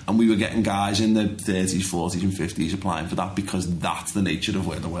position. And we were getting guys in the 30s, 40s and 50s applying for that, because that's the nature of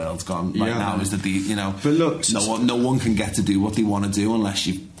where the world's gone right now, is that but look, no one can get to do what they want to do unless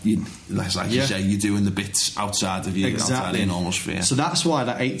you say, you're doing the bits outside of outside of your normal sphere. So that's why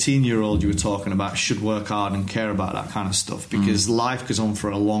that 18-year-old you were talking about should work hard and care about that kind of stuff, because life goes on for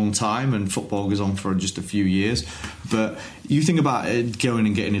a long time and football goes on for just a few years. But you think about it, going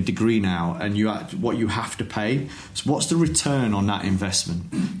and getting a degree now, and what you have to pay. So what's the return on that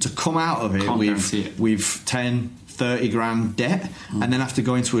investment to come out of it with 10, 30 grand debt, and then have to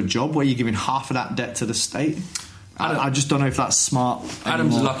go into a job where you're giving half of that debt to the state? I just don't know if that's smart.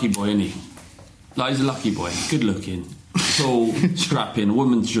 Adam's a lucky boy, isn't he? Like, he's a lucky boy, good looking, tall, strapping, a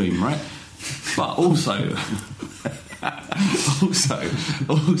woman's dream, right? But also,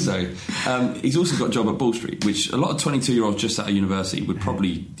 he's also got a job at Ball Street, which a lot of 22-year-olds just out of university would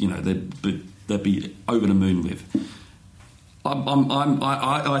probably, they'd be over the moon with.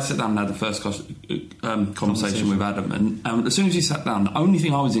 I sat down and had the first conversation with Adam, and as soon as he sat down, the only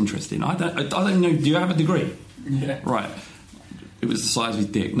thing I was interested in, I don't know, do you have a degree? Yeah. Right. It was the size of his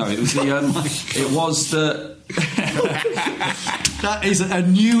dick. No, it was the. It was the. That is a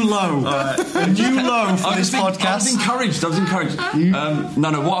new low. A new low for this podcast. I was encouraged.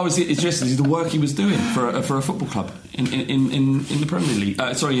 No. What I was interested in is the work he was doing for a football club in the Premier League.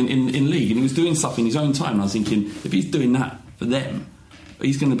 In league, and he was doing stuff in his own time. And I was thinking, if he's doing that for them,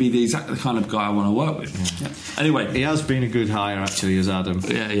 he's going to be the exact kind of guy I want to work with. Yeah. Anyway, he has been a good hire, actually, as Adam.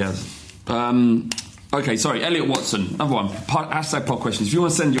 Yeah, he has. Okay, sorry, Elliot Watson, another one. Hashtag pod questions. If you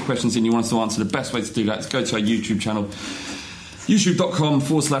want to send your questions in, you want us to answer, the best way to do that is go to our YouTube channel,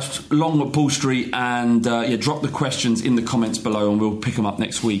 youtube.com/Long Ball Street, and drop the questions in the comments below, and we'll pick them up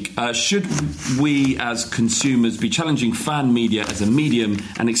next week. Should we as consumers be challenging fan media as a medium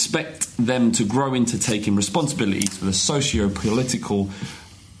and expect them to grow into taking responsibilities for the socio-political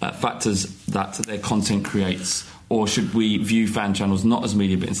factors that their content creates? Or should we view fan channels not as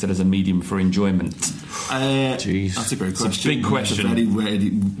media, but instead as a medium for enjoyment? Jeez, that's a great question. It's a big question. It's a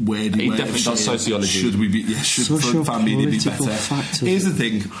very wordy. He definitely does sociology. Should we be? Yeah, should fan media be better? Factors. Here's the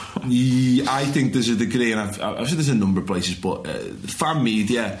thing. I think there's a degree, and I've said this in a number of places, but fan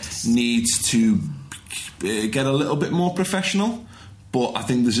media needs to get a little bit more professional. But I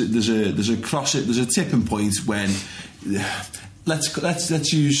think there's a tipping point when.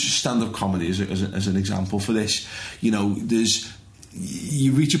 Let's use stand-up comedy as an example for this.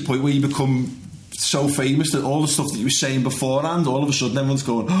 You reach a point where you become so famous that all the stuff that you were saying beforehand, all of a sudden everyone's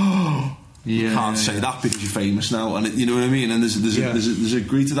going, "Oh, you can't say that because you're famous now," and you know what I mean. And there's a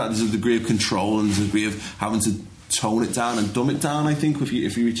degree to that. There's a degree of control, and there's a degree of having to tone it down and dumb it down. I think if you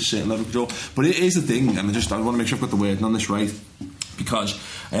reach a certain level of control, but it is a thing, and I want to make sure I've got the wording on this right. Because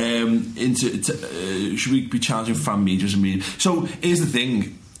should we be challenging fan media as a media? So here's the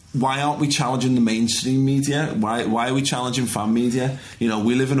thing: why aren't we challenging the mainstream media? Why are we challenging fan media? You know,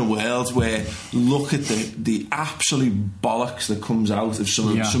 we live in a world where look at the absolute bollocks that comes out of some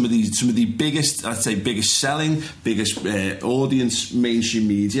of the biggest, I'd say, biggest selling, biggest audience mainstream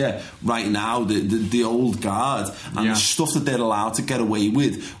media right now. The old guard and the stuff that they're allowed to get away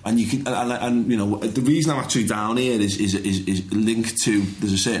with, and you can and you know, the reason I'm actually down here is linked to,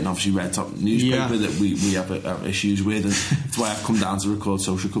 there's a certain obviously red top newspaper that we have issues with, and that's why I've come down to record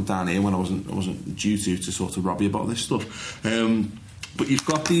Social Club down here when I wasn't due to sort of rob you about this stuff. But you've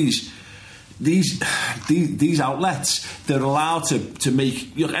got these outlets, they're allowed to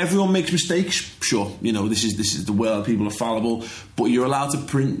make, you know, everyone makes mistakes, sure, you know, this is the world, people are fallible, but you're allowed to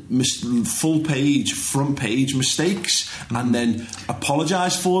print front page mistakes and then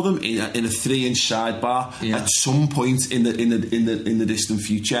apologise for them in a 3-inch sidebar at some point in the distant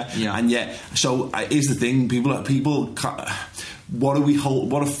future. And yet, so here's the thing, people what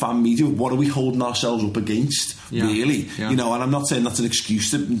are fan media? What are we holding ourselves up against? Really, you know. And I'm not saying that's an excuse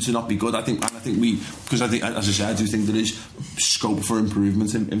to not be good. I think as I say, I do think there is scope for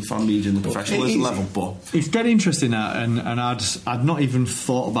improvement in fan media and the professionalism level. But it's very interesting that, and I'd not even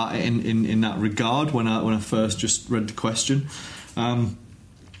thought about it in that regard when I first just read the question. But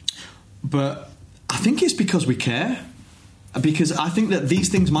I think it's because we care, because I think that these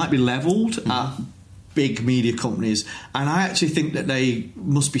things might be levelled at big media companies, and I actually think that they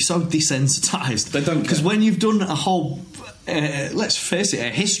must be so desensitised. They don't, because when you've done a whole let's face it, a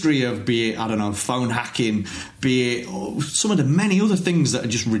history of, be it, I don't know, phone hacking, be it some of the many other things that are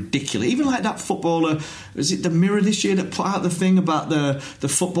just ridiculous. Even like that footballer, is it the Mirror this year that put out the thing about the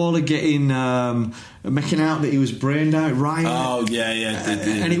footballer getting making out that he was brain out, right? Oh yeah.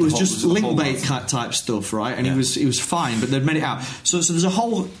 And it was just link bait type stuff, right? And he was fine, but they'd made it out. So there's a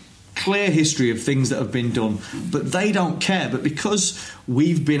whole clear history of things that have been done, but they don't care. But because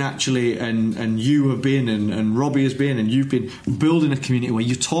we've been actually, and you have been, and Robbie has been, and you've been building a community where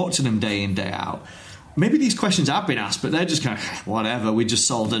you talk to them day in, day out, maybe these questions have been asked, but they're just kind of whatever. We just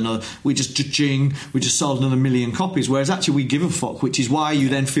sold another million copies. Whereas actually we give a fuck, which is why you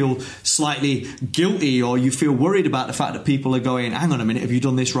then feel slightly guilty, or you feel worried about the fact that people are going, hang on a minute, have you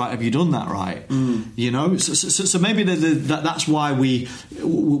done this right? Have you done that right? You know, so maybe that's why we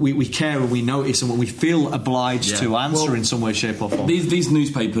care and we notice and we feel obliged to answer in some way, shape, or form. These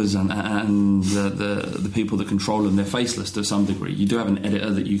newspapers and the people that control them, they're faceless to some degree. You do have an editor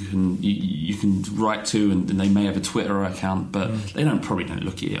that you can write to, and they may have a Twitter account, but they probably don't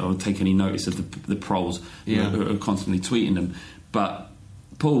look at it or take any notice of the pros who are constantly tweeting them. But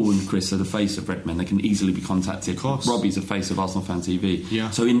Paul and Chris are the face of Red Men. They can easily be contacted. Of course. Robbie's the face of Arsenal Fan TV.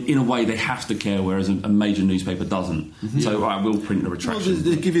 Yeah. So in a way they have to care, whereas a major newspaper doesn't. So I will print a retraction. Well,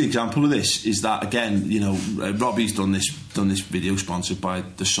 to give you an example of this is that, again, you know, Robbie's done this video sponsored by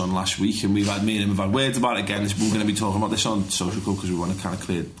The Sun last week, and me and him have had words about it again. We're going to be talking about this on Social Club because we want to kind of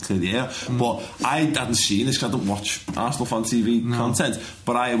clear the air. But I hadn't seen this because I don't watch Arsenal Fan TV content,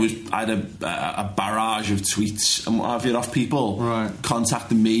 but I had a barrage of tweets and what have you off people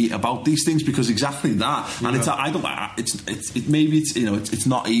contacting me about these things, because exactly that. And it's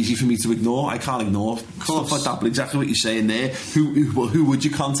not easy for me to ignore. I can't ignore stuff like that, but exactly what you're saying there. Who would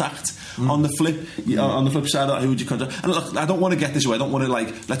you contact? On the flip side of that, who would you contact? And look, I don't want to get this way. I don't want to,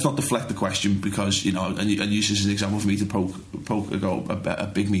 let's not deflect the question, because, you know, and use this as an example for me to poke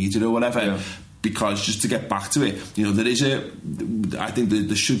a big media or whatever. Because just to get back to it, you know, I think that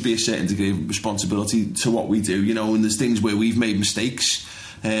there should be a certain degree of responsibility to what we do, you know, and there's things where we've made mistakes,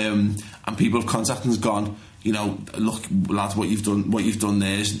 and people have contacted us, gone, you know, look, lads, what you've done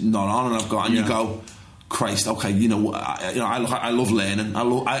there is not on, and you go, Christ, okay, you know, I love learning.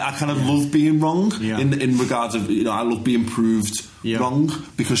 I kind of love being wrong in regards of, you know, I love being proved wrong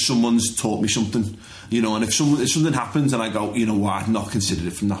because someone's taught me something, you know. And if something happens and I go, you know what, I've not considered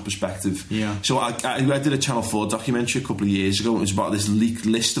it from that perspective. So I did a Channel 4 documentary a couple of years ago, and it was about this leaked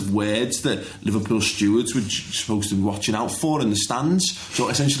list of words that Liverpool stewards were supposed to be watching out for in the stands. So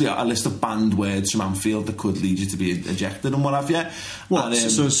essentially a list of banned words from Anfield that could lead you to be ejected and what have you.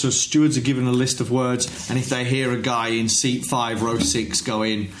 So stewards are given a list of words, and if they hear a guy in seat 5, row 6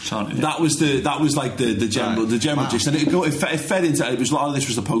 going, that was like the general gist, and it fed into, it was a lot of this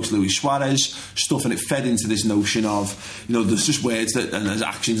was the post Luis Suarez stuff, and it fed into this notion of, you know, there's just words that, and there's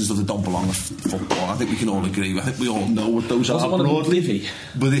actions and stuff that don't belong to football. I think we can all agree. I think we all know what those are broadly.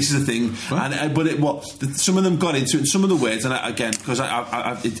 But this is the thing, some of them got into it, and some of the words, and again, because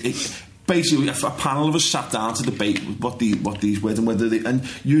basically a panel of us sat down to debate what these words and whether they, and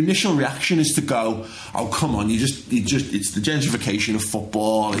your initial reaction is to go, oh come on, you just it's the gentrification of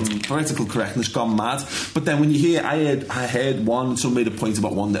football, it's political correctness gone mad. But then when you hear, I heard one, someone made a point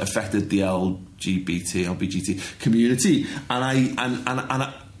about one that affected the LGBT community,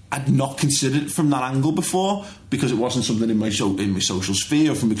 and I'd not considered it from that angle before because it wasn't something in my social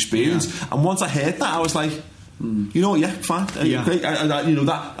sphere or from experience. Yeah. And once I heard that, I was like, you know what? Yeah, fine. Great.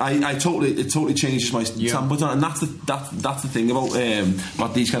 It totally changes my standpoint on it. And that's the thing about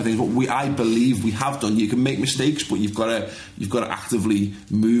these kind of things. But I believe we have done. You can make mistakes, but you've got to actively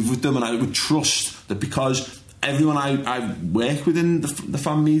move with them. And I would trust that because everyone I work with in the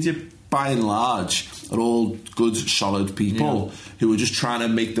fan media, by and large, are all good, solid people who are just trying to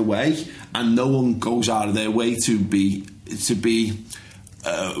make the way, and no one goes out of their way to be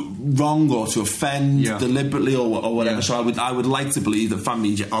wrong or to offend deliberately or whatever. Yeah. So I would like to believe that fan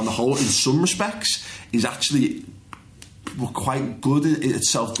media, on the whole, in some respects, is actually quite good at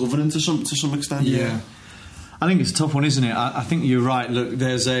self-governing to some extent. Yeah. I think it's a tough one, isn't it? I think you're right. Look,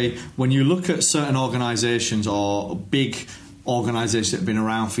 when you look at certain organisations or big organisations that have been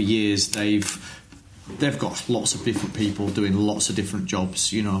around for years, they've got lots of different people doing lots of different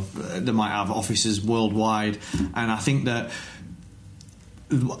jobs. You know, they might have offices worldwide, and I think that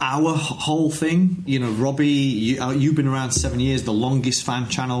our whole thing, you know, Robbie, you've been around 7 years, the longest fan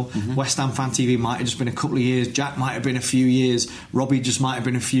channel. West Ham Fan TV might have just been a couple of years. Jack might have been a few years. Robbie just might have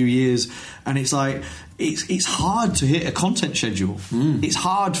been a few years. And it's like, it's hard to hit a content schedule. It's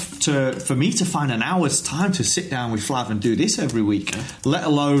hard for me to find an hour's time to sit down with Flav and do this every week, let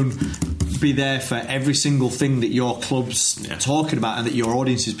alone be there for every single thing that your club's talking about and that your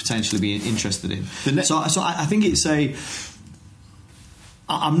audience is potentially being interested in. So I think it's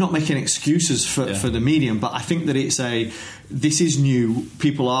I'm not making excuses for the medium, but I think that this is new.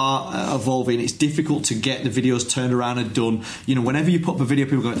 People are evolving. It's difficult to get the videos turned around and done. You know, whenever you put up a video,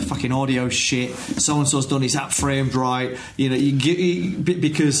 people go, the fucking audio shit, so-and-so's done his app framed right. You know,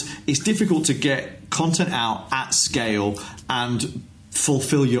 because it's difficult to get content out at scale and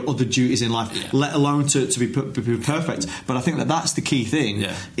fulfill your other duties in life, let alone to be perfect. But I think that's the key thing,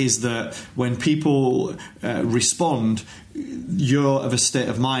 is that when people respond, you're of a state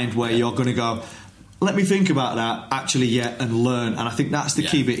of mind where you're going to go, let me think about that, actually, and learn. And I think that's the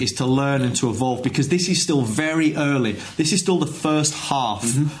key bit, is to learn and to evolve, because this is still very early. This is still the first half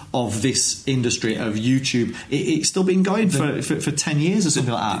of this industry of YouTube. It's still been going for 10 years or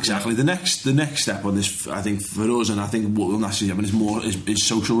something like that. Exactly. The next step on this, I think, for us, and I think what we'll naturally happen is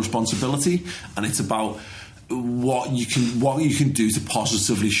social responsibility, and it's about what you can do to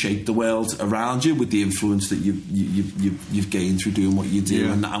positively shape the world around you with the influence that you've gained through doing what you do.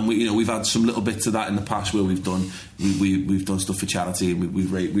 And we, we've had some little bits of that in the past where we've done stuff for charity, and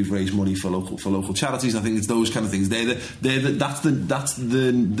we've raised money for local charities. I think it's those kind of things. That's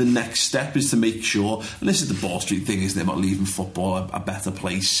the next step, is to make sure. And this is the Ball Street thing, isn't it, about leaving football a better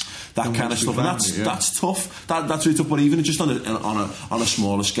place, that kind of stuff. And that's tough. That's really tough. But even just on a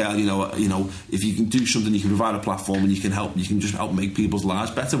smaller scale, if you can do something, you can provide a platform, and you can just help make people's lives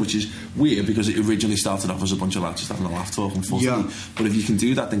better, which is weird because it originally started off as a bunch of lads just having a laugh talking footy. But if you can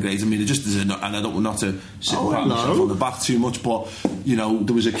do that, then great. I mean, it just is, and I don't want not to sit myself on the back too much, but there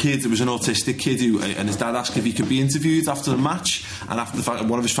was an autistic kid and his dad asked if he could be interviewed after the match, and after the fact,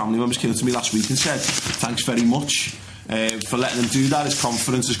 one of his family members came up to me last week and said, thanks very much for letting him do that. His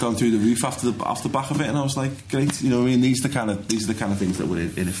confidence has gone through the roof off the back of it. And I was like, great. These are the kind of things that we're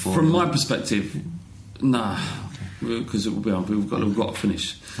in it for. From my perspective, nah, because we've got to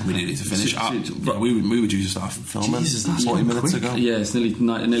finish. We need to finish. We were due to start filming. Jesus, that's 40 minutes quick. ago. Yeah, it's nearly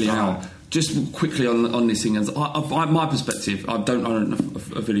an hour. Just quickly on this thing, my perspective, I don't own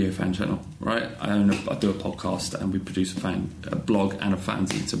a video fan channel, right? I do a podcast, and we produce a blog and a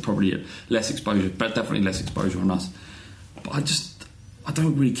fanzine, so probably less exposure, but definitely less exposure on us. But I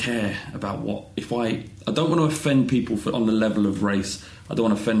don't really care about I don't want to offend people on the level of race. I don't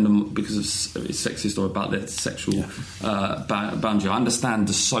want to offend them because it's sexist or about their sexual boundary. I understand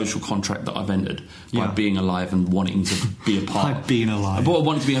the social contract that I've entered by being alive and wanting to be a part. By being alive. I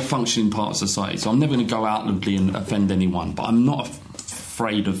want to be a functioning part of society. So I'm never going to go outwardly and offend anyone. But I'm not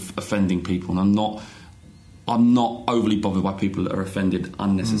afraid of offending people, and I'm not overly bothered by people that are offended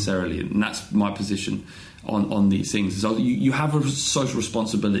unnecessarily. And that's my position on these things. So you have a social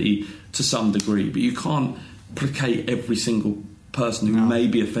responsibility to some degree, but you can't placate every single person who may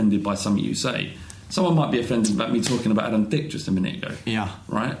be offended by something you say. Someone might be offended about me talking about Adam Dick just a minute ago. Yeah.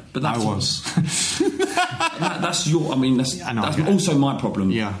 Right? But I was. That's also my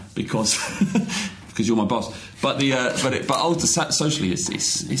problem. Yeah. Because because you're my boss. But socially,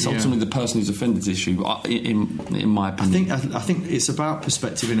 it's ultimately the person who's offended's issue. In my opinion, I think it's about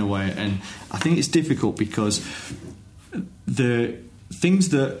perspective in a way, and I think it's difficult because the things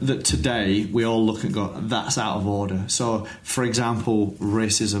that today we all look and go, that's out of order. So, for example,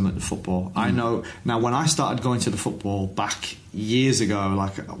 racism at the football. I know now when I started going to the football back years ago, it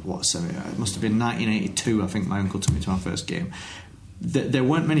must have been 1982. I think my uncle took me to my first game. There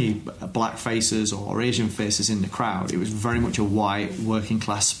weren't many black faces or Asian faces in the crowd. It was very much a white working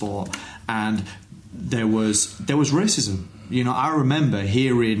class sport, and there was racism. You know, I remember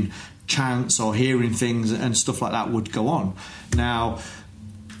hearing chants or hearing things and stuff like that would go on. Now,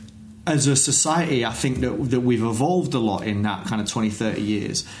 as a society, I think that we've evolved a lot in that kind of 20, 30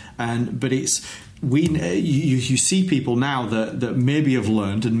 years. But it's you see people now that maybe have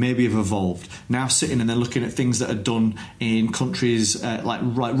learned and maybe have evolved now sitting and they're looking at things that are done in countries like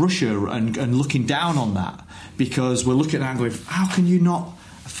Russia and looking down on that, because we're looking at that and going, how can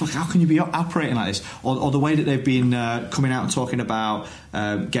you be operating like this? Or the way that they've been coming out and talking about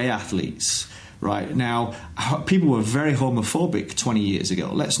gay athletes. Right now, people were very homophobic 20 years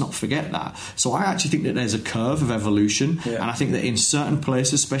ago. Let's not forget that. So I actually think that there's a curve of evolution, and I think that in certain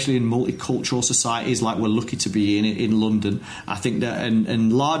places, especially in multicultural societies like we're lucky to be in London, I think that,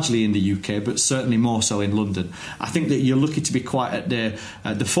 and largely in the UK, but certainly more so in London, I think that you're lucky to be quite at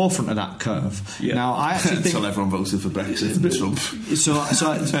the forefront of that curve. Yeah. Now, I actually think until everyone voted for Brexit and Trump. So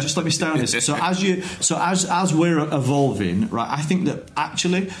just let me stay on this. So as we're evolving, right, I think that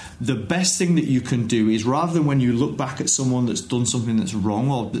actually the best thing that you can do is, rather than when you look back at someone that's done something that's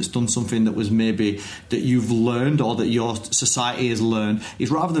wrong or that's done something that was maybe that you've learned or that your society has learned, is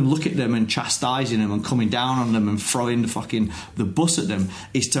rather than look at them and chastising them and coming down on them and throwing the bus at them,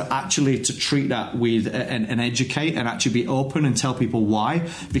 is to actually to treat that with and educate and actually be open and tell people why.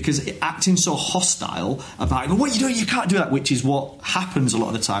 Because acting so hostile about what are you doing, you can't do that, which is what happens a lot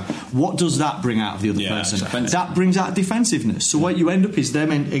of the time, what does that bring out of the other person? Exactly. That brings out defensiveness. So what you end up is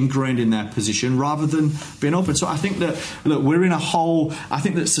them ingrained in their position rather than being open. So I think that, look, we're in I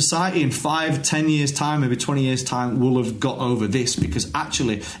think that society in 5-10 years time, maybe 20 years time, will have got over this, because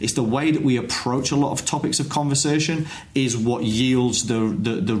actually it's the way that we approach a lot of topics of conversation is what yields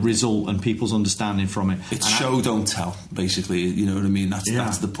the result and people's understanding from it. It's show don't tell, basically. You know what I mean?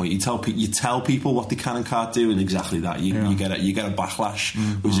 That's the point. You tell people what they can and can't do, and exactly that you get a backlash.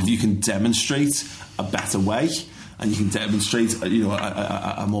 Whereas if you can demonstrate a better way, and you can demonstrate,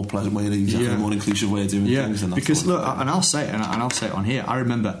 a more pleasant way, a more inclusive way of doing things. And because look, and I'll say it on here. I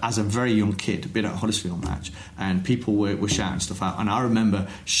remember as a very young kid being at a Huddersfield match, and people were shouting stuff out, and I remember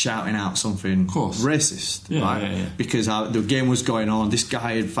shouting out something racist, because the game was going on. This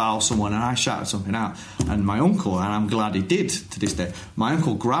guy had fouled someone, and I shouted something out, and my uncle, and I'm glad he did to this day. My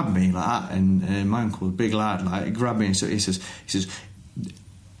uncle grabbed me like that, and my uncle, a big lad, like grabbed me, and so he says.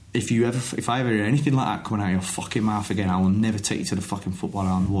 If I ever hear anything like that coming out of your fucking mouth again, I will never take you to the fucking football and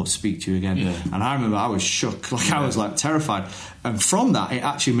I won't speak to you again. And I remember I was shook, I was like terrified. And from that, it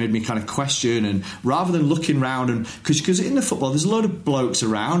actually made me kind of question, and rather than looking round, and because in the football there's a load of blokes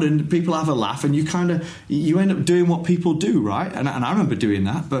around and people have a laugh, and you end up doing what people do, right? And I remember doing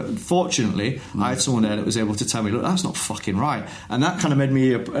that, but fortunately I had someone there that was able to tell me, look, that's not fucking right. And that kind of made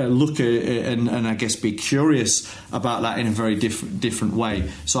me look at it and I guess be curious about that in a very different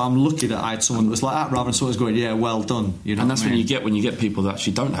way. So I'm lucky that I had someone that was like that, rather than someone who's going, yeah, well done. You know, and that's when you get people that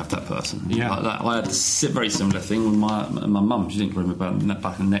actually don't have that person. Yeah, like that. I had a very similar thing with my mum. She didn't grab me about the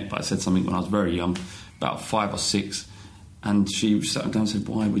back of the neck, but I said something when I was very young, about 5 or 6, and she sat down and said,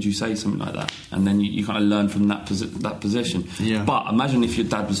 "Why would you say something like that?" And then you kind of learn from that position. Yeah. But imagine if your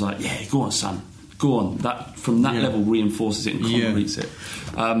dad was like, "Yeah, go on, son." Go on. That from that level reinforces it and completes it.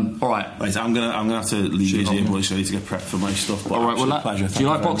 All right. I'm gonna have to leave you here, boys. So I need to get prepped for my stuff. But all right. Well, pleasure. Do you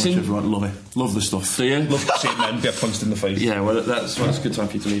like boxing? Everyone. Love it. Love the stuff. Do you? Love seeing men get punched in the face. Yeah. Well, that's a good time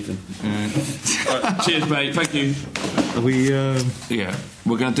for you to leave then. All right, cheers, mate. Thank you. Are we? Yeah.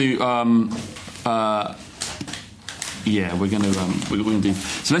 We're gonna do. Yeah. We're gonna do.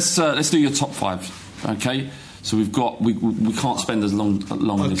 So let's do your top 5. Okay. So we've got we can't spend as long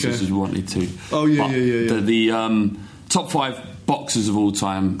on this as we wanted to. Oh yeah. The top 5 boxers of all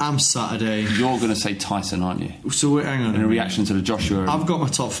time. I'm Saturday. You're going to say Tyson, aren't you? So hang on. In a reaction to the Joshua. I've got my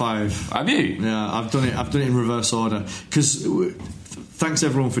top 5. Have you? Yeah, I've done it in reverse order because. Thanks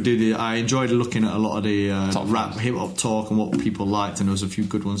everyone for doing it. I enjoyed looking at a lot of the rap hip hop talk and what people liked, and there was a few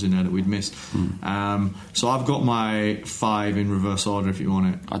good ones in there that we'd missed. So I've got my 5 in reverse order if you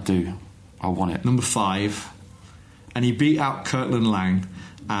want it. I do. I want it. Number 5. And he beat out Kirtland Lang,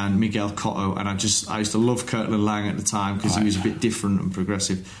 and Miguel Cotto, and I used to love Kirtland Laing at the time because he was a bit different and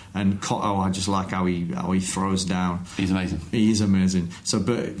progressive. And Cotto, I just like how he throws down. He's amazing. He is amazing. So,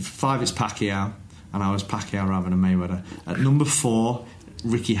 but 5 it's Pacquiao, and I was Pacquiao rather than Mayweather. At number 4,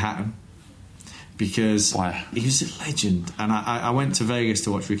 Ricky Hatton. Because he was a legend, and I went to Vegas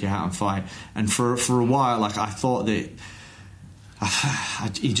to watch Ricky Hatton fight, and for a while, like, I thought that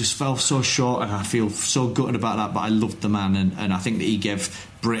he just fell so short, and I feel so gutted about that. But I loved the man, and I think that he gave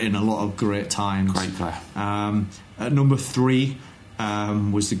Britain a lot of great times. Great player. At number 3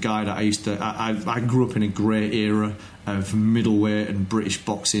 was the guy that I used to. I grew up in a great era of middleweight and British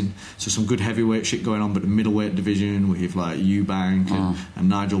boxing, so some good heavyweight shit going on, but the middleweight division with like Eubank and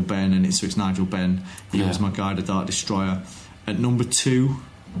Nigel Benn, and it's Nigel Benn. He was my guy, the Dark Destroyer. At number 2,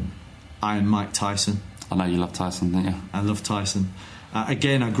 Iron Mike Tyson. I know you love Tyson, don't you? I love Tyson.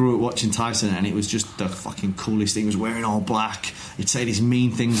 Again, I grew up watching Tyson, and it was just the fucking coolest thing. He was wearing all black. He'd say these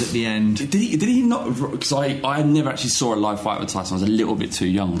mean things at the end. Did he not? Because I never actually saw a live fight with Tyson. I was a little bit too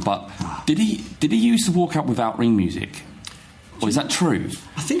young. But did he used to walk out without ring music? Or is that true?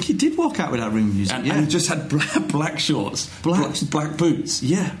 I think he did walk out without ring music. And he just had black shorts, black boots,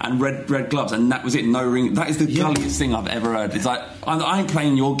 and red gloves, and that was it. No ring. That is the gulliest thing I've ever heard. It's like, I ain't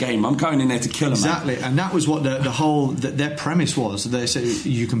playing your game. I'm going in there to kill him. Exactly, and that was what the whole their premise was. They said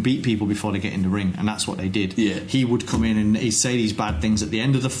you can beat people before they get in the ring, and that's what they did. Yeah. He would come in and he'd say these bad things at the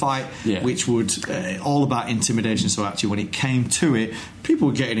end of the fight, which would all about intimidation. So actually, when it came to it, people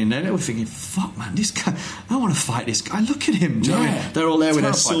were getting in there. They were thinking, "Fuck, man, this guy. I want to fight this guy. Look at him." Do you know what I mean? They're all there with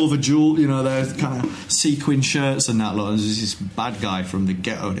their silver jewel, their kind of sequin shirts and that lot. There's this bad guy from the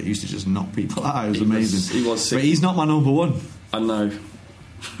ghetto that used to just knock people out. It was amazing. He was sick. But he's not my number 1. I know.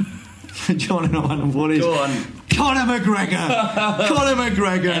 Do you want to know what my number 1 is? Go on. Conor McGregor. Conor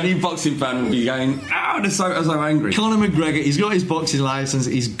McGregor. Any boxing fan will be going, I'm so angry. Conor McGregor, he's got his boxing licence.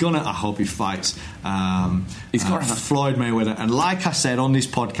 He's gonna, I hope he fights he's got Floyd Mayweather. And like I said on this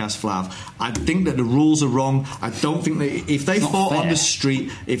podcast, Flav, I think that the rules are wrong. I don't think that if they fought on the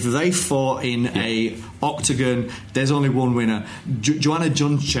street, if they fought in a octagon, there's only one winner. Joanna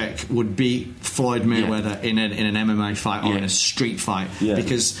Jędrzejczyk would beat Floyd Mayweather in an MMA fight or in a street fight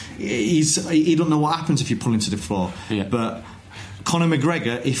because he don't know what happens if you pull him to the floor. But Conor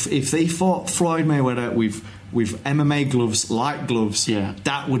McGregor, if they fought Floyd Mayweather with MMA gloves, light gloves,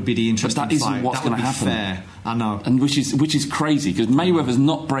 that would be the interesting fight. But that isn't what's going to happen. Fair. I know, and which is crazy because Mayweather's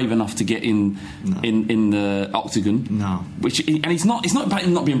not brave enough to get in the octagon. No, and he's not about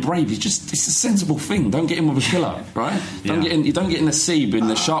him not being brave. It's a sensible thing. Don't get in with a killer, right? Don't get in. You don't get in the sea with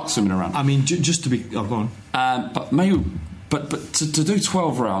the sharks swimming around. I mean, just to be, go on. But to do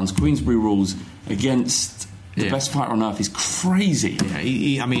 12 rounds, Queensberry rules against the best fighter on earth is crazy.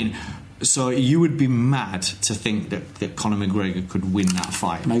 Yeah, I mean. So you would be mad to think that Conor McGregor could win that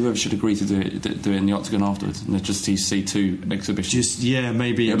fight. Mayweather should agree to do it in the octagon afterwards, and just see 2 exhibitions.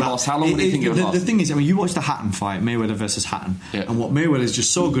 Maybe. It lasts. How long do you think it would last? The thing is, I mean, you watch the Hatton fight, Mayweather versus Hatton, and what Mayweather is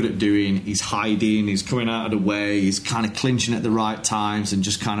just so good at doing, he's hiding, he's coming out of the way, he's kind of clinching at the right times, and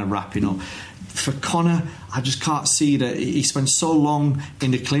just kind of wrapping up. For Conor, I just can't see that he spends so long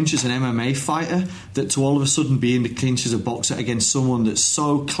in the clinch as an MMA fighter that to all of a sudden be in the clinch as a boxer against someone that's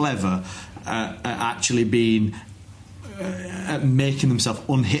so clever at actually being at making themselves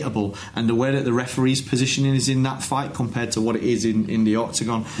unhittable, and the way that the referee's positioning is in that fight compared to what it is in the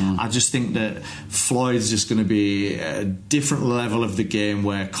octagon, I just think that Floyd's just going to be a different level of the game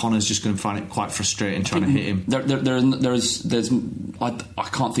where Conor's just going to find it quite frustrating trying to hit him. I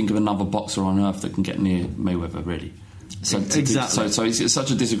can't think of another boxer on earth that can get near Mayweather, really. So it's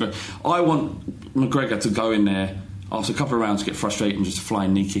such a disagreement. I want McGregor to go in there after a couple of rounds, get frustrated and just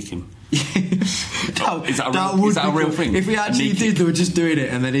flying knee kick him. Is that a real thing? If he actually did, they were just doing it,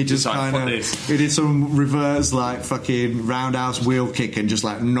 and then he just kind of he did some reverse like fucking roundhouse wheel kick and just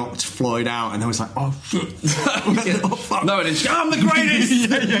like knocked Floyd out, and I was like, oh shit. No, and it's I'm the greatest.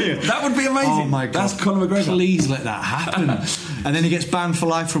 That would be amazing. Oh my god, that's Conor McGregor. Please let that happen. And then he gets banned for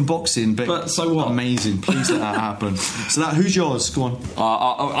life from boxing. But so what? Amazing. Please let that happen. So who's yours? Go on.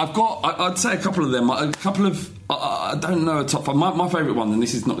 I'd say a couple of them. A couple of. I don't know a top 5. My favourite one, and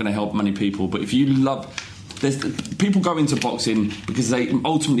this is not going to help many people, but if you love... people go into boxing because they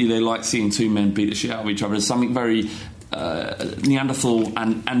like seeing 2 men beat the shit out of each other. There's something very Neanderthal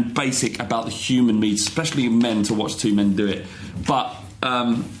and basic about the human needs, especially men, to watch 2 men do it. But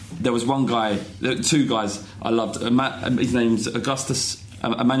there was 2 guys I loved. His name's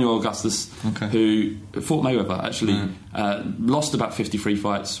Emmanuel Augustus, who fought Mayweather, actually. Lost about 53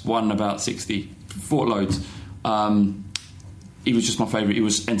 fights, won about 60, fought loads. he was just my favourite. He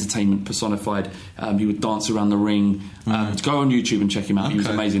was entertainment personified. He would dance around the ring. Go on YouTube and check him out. He was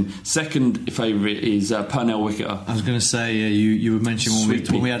amazing. Second favourite is Pernell Wicketer. I was going to say, you were mentioning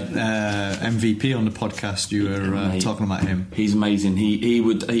when we had MVP on the podcast, you were talking about him. He's amazing.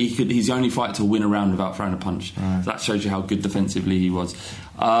 He's the only fighter to win a round without throwing a punch. Right. That shows you how good defensively he was.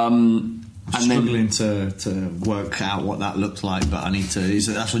 I'm struggling to work out what that looked like, but I need to.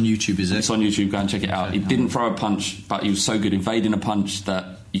 That's on YouTube, is it? It's on YouTube. Go and check it out. He didn't throw a punch, but he was so good evading a punch that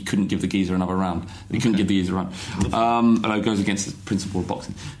you couldn't give the geezer another round. You couldn't give the geezer a round. It goes against the principle of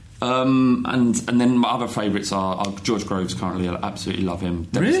boxing. And then my other favourites are George Groves currently. I absolutely love him.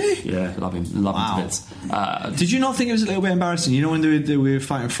 Really? Yeah, love him. Love him to bits. Did you not think it was a little bit embarrassing? You know when they were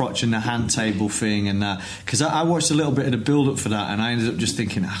fighting Froch and the hand table thing and that? Because I watched a little bit of the build up for that and I ended up just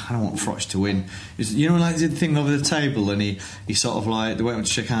thinking, I don't want Froch to win. You know, like the thing over the table and he sort of like, they went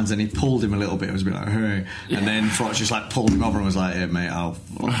to shake hands and he pulled him a little bit. It was a bit like, hey. And then Froch just like pulled him over and was like, hey mate, I'll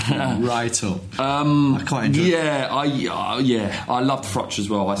fuck you right up. I quite enjoyed it. I loved Froch as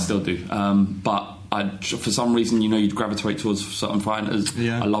well. I still do. But for some reason, you'd gravitate towards certain fighters.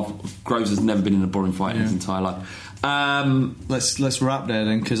 I love Groves. Has never been in a boring fight in his entire life. Let's wrap there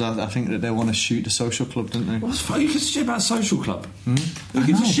then, because I think that they want to shoot the Social Club, don't they? What's funny? You can shit about Social Club. You can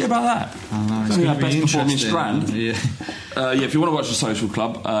just shit about that. I know. It's our best performing strand. Yeah. If you want to watch the Social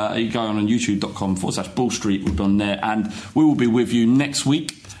Club, you go on youtube.com/Bull Street. We'll be on there, and we will be with you next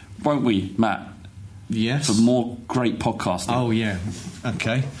week, won't we, Matt? Yes. For more great podcasting. Oh yeah.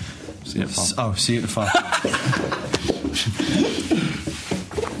 Okay. See you at the farm. See you at the farm.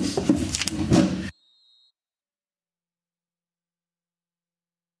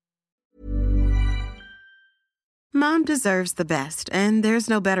 Mom deserves the best, and there's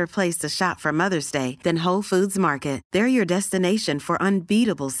no better place to shop for Mother's Day than Whole Foods Market. They're your destination for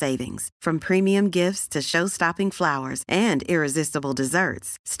unbeatable savings, from premium gifts to show-stopping flowers and irresistible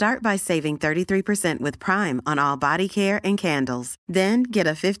desserts. Start by saving 33% with Prime on all body care and candles. Then get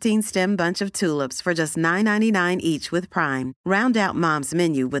a 15-stem bunch of tulips for just $9.99 each with Prime. Round out Mom's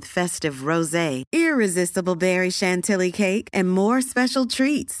menu with festive rosé, irresistible berry chantilly cake, and more special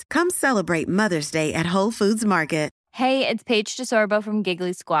treats. Come celebrate Mother's Day at Whole Foods Market. Hey, it's Paige DeSorbo from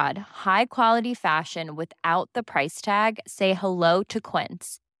Giggly Squad. High quality fashion without the price tag. Say hello to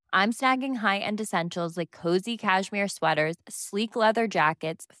Quince. I'm snagging high-end essentials like cozy cashmere sweaters, sleek leather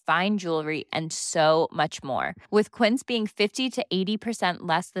jackets, fine jewelry, and so much more. With Quince being 50 to 80%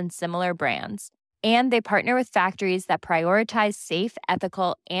 less than similar brands. And they partner with factories that prioritize safe,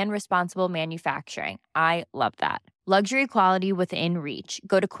 ethical, and responsible manufacturing. I love that. Luxury quality within reach.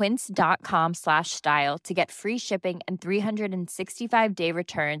 Go to quince.com/style to get free shipping and 365-day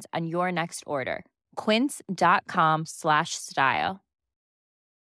returns on your next order. Quince.com/style.